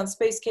rely on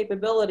space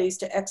capabilities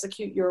to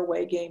execute your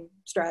away game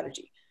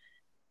strategy.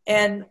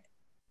 And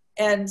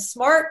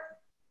smart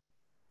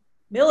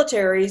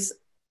militaries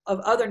of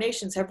other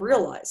nations have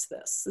realized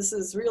this. This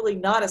is really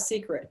not a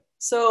secret.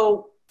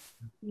 So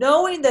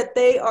knowing that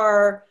they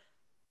are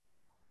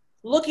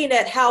looking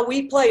at how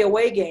we play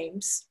away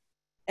games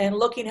and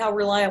looking how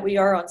reliant we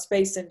are on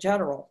space in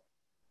general,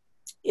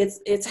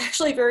 it's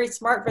actually very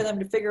smart for them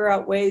to figure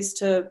out ways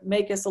to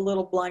make us a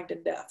little blind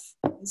and deaf,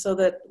 so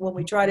that when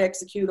we try to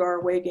execute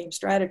our away game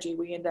strategy,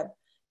 we end up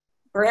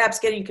perhaps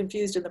getting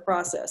confused in the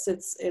process.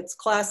 It's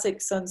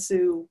classic Sun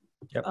Tzu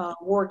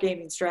war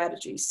gaming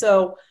strategy.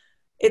 So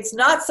it's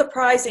not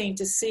surprising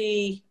to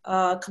see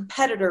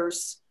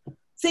competitors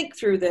think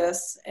through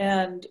this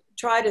and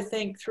try to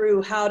think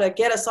through how to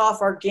get us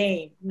off our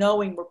game,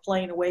 knowing we're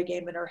playing a away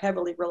game and are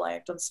heavily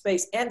reliant on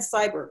space and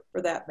cyber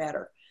for that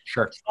matter.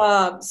 Sure.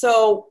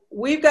 So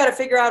we've got to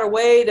figure out a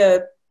way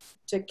to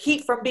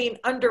keep from being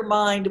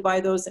undermined by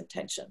those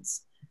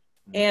intentions.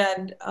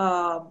 And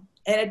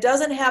it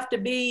doesn't have to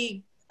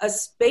be a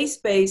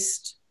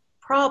space-based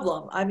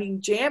problem. I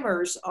mean,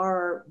 jammers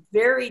are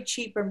very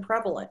cheap and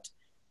prevalent.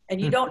 And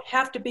you don't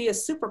have to be a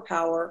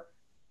superpower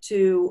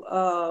to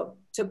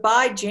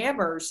buy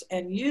jammers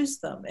and use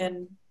them.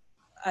 And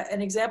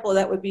an example of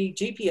that would be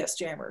GPS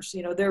jammers.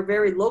 You know, they're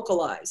very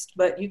localized,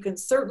 but you can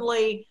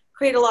certainly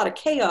create a lot of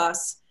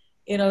chaos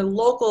in a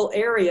local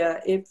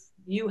area if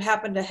you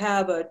happen to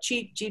have a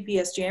cheap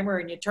GPS jammer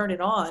and you turn it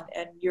on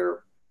and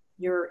you're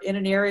in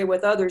an area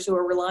with others who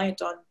are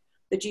reliant on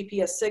the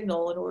GPS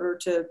signal in order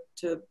to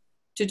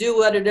do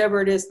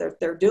whatever it is that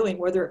they're doing,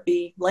 whether it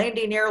be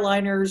landing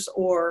airliners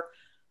or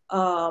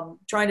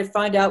trying to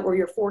find out where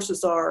your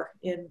forces are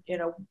in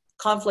a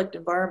conflict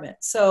environment.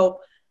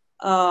 So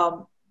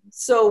the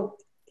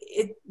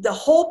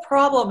whole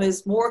problem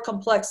is more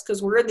complex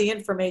because we're in the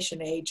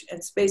information age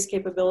and space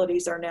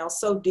capabilities are now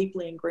so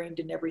deeply ingrained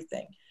in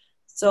everything.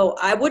 So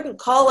I wouldn't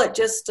call it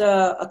just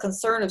a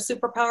concern of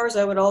superpowers.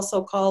 I would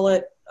also call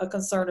it a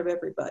concern of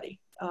everybody,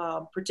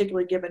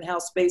 particularly given how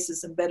space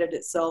has embedded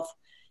itself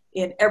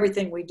in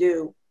everything we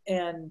do.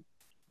 And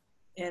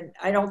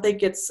I don't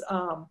think it's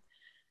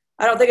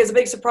a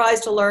big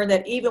surprise to learn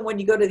that even when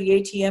you go to the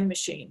ATM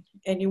machine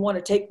and you want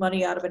to take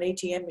money out of an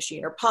ATM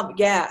machine or pump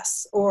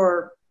gas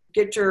or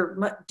get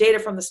your data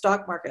from the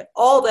stock market,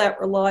 all that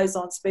relies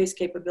on space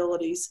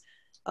capabilities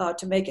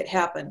to make it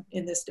happen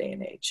in this day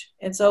and age.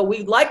 And so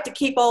we'd like to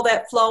keep all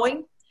that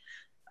flowing.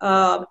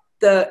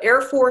 The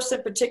Air Force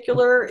in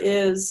particular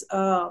is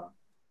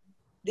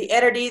the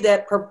entity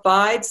that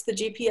provides the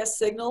GPS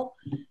signal.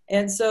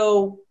 And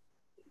so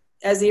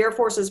as the Air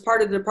Force is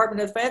part of the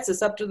Department of Defense,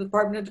 it's up to the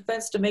Department of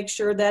Defense to make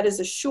sure that is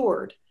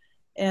assured.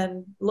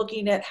 And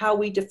looking at how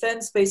we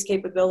defend space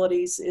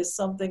capabilities is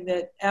something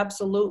that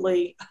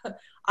absolutely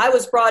I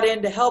was brought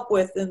in to help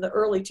with in the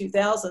early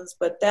 2000s,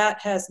 but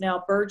that has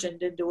now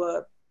burgeoned into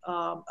a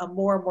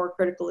more and more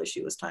critical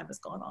issue as time has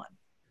gone on.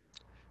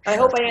 I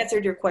hope I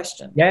answered your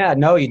question. Yeah,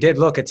 no, you did.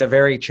 Look, it's a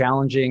very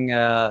challenging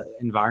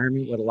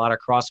environment with a lot of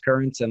cross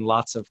currents and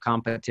lots of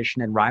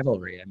competition and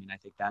rivalry. I mean, I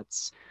think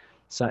that's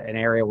an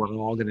area we're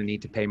all going to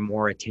need to pay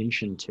more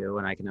attention to.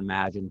 And I can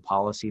imagine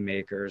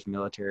policymakers,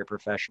 military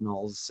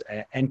professionals,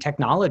 and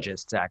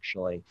technologists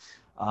actually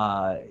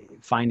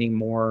finding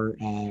more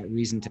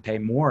reason to pay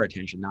more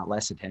attention, not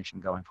less attention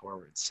going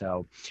forward.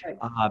 So,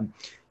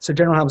 so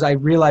General Helms, I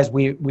realize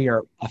we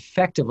are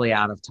effectively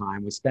out of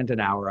time. We spent an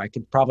hour. I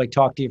could probably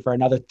talk to you for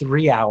another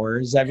 3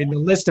 hours. I mean, the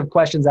list of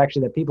questions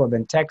actually that people have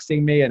been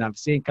texting me and I'm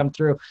seeing come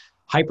through.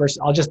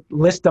 I'll just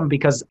list them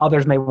because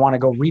others may want to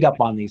go read up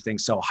on these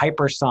things. So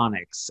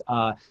hypersonics,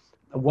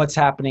 what's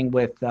happening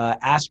with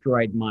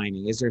asteroid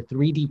mining? Is there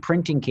 3D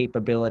printing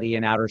capability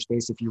in outer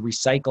space? If you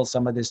recycle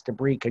some of this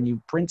debris, can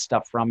you print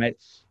stuff from it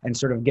and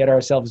sort of get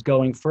ourselves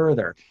going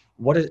further?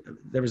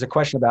 There was a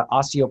question about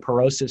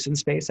osteoporosis in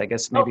space. I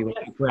guess maybe with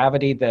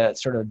gravity, the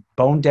sort of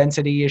bone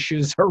density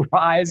issues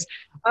arise.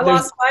 I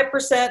lost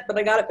 5%, but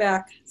I got it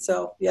back.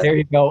 So yeah. There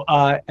you go.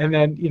 And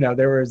then,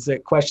 there was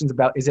questions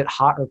about, is it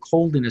hot or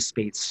cold in a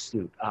space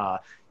suit?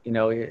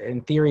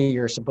 In theory,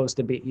 you're supposed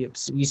to be,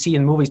 you see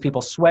in movies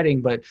people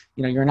sweating, but,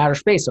 you're in outer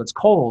space, so it's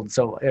cold.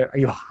 So are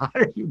you hot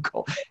or are you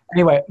cold?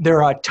 Anyway,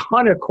 there are a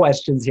ton of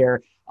questions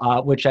here,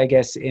 which I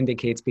guess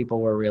indicates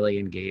people were really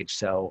engaged.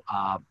 So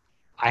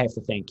I have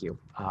to thank you.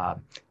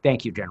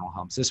 Thank you, General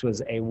Helms. This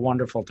was a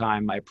wonderful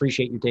time. I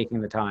appreciate you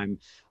taking the time.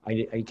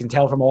 I can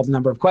tell from all the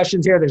number of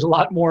questions here, there's a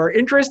lot more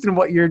interest in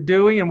what you're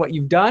doing and what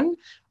you've done,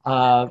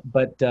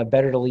 but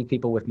better to leave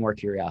people with more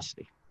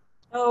curiosity.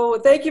 Oh,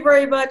 thank you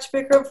very much,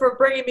 Vikram, for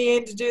bringing me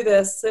in to do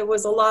this. It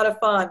was a lot of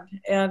fun.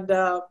 And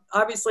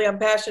obviously, I'm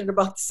passionate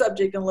about the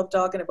subject and love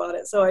talking about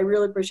it. So I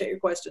really appreciate your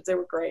questions. They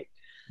were great.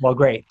 Well,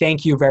 great.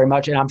 Thank you very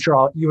much. And I'm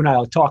sure you and I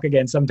will talk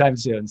again sometime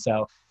soon.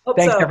 So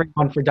thanks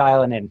everyone for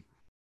dialing in.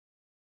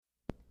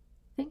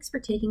 Thanks for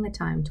taking the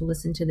time to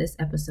listen to this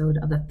episode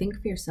of the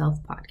Think for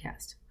Yourself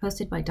podcast,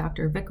 hosted by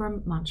Dr.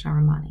 Vikram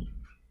Mancharamani.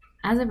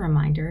 As a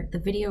reminder, the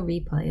video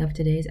replay of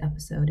today's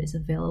episode is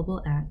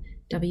available at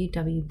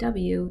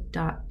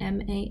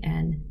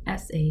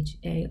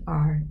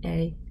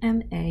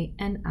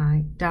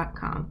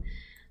www.mancharamani.com.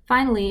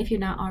 Finally, if you've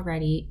not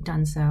already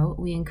done so,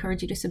 we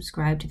encourage you to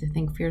subscribe to the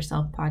Think for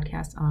Yourself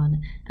podcast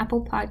on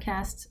Apple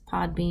Podcasts,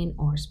 Podbean,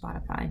 or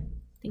Spotify.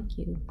 Thank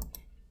you.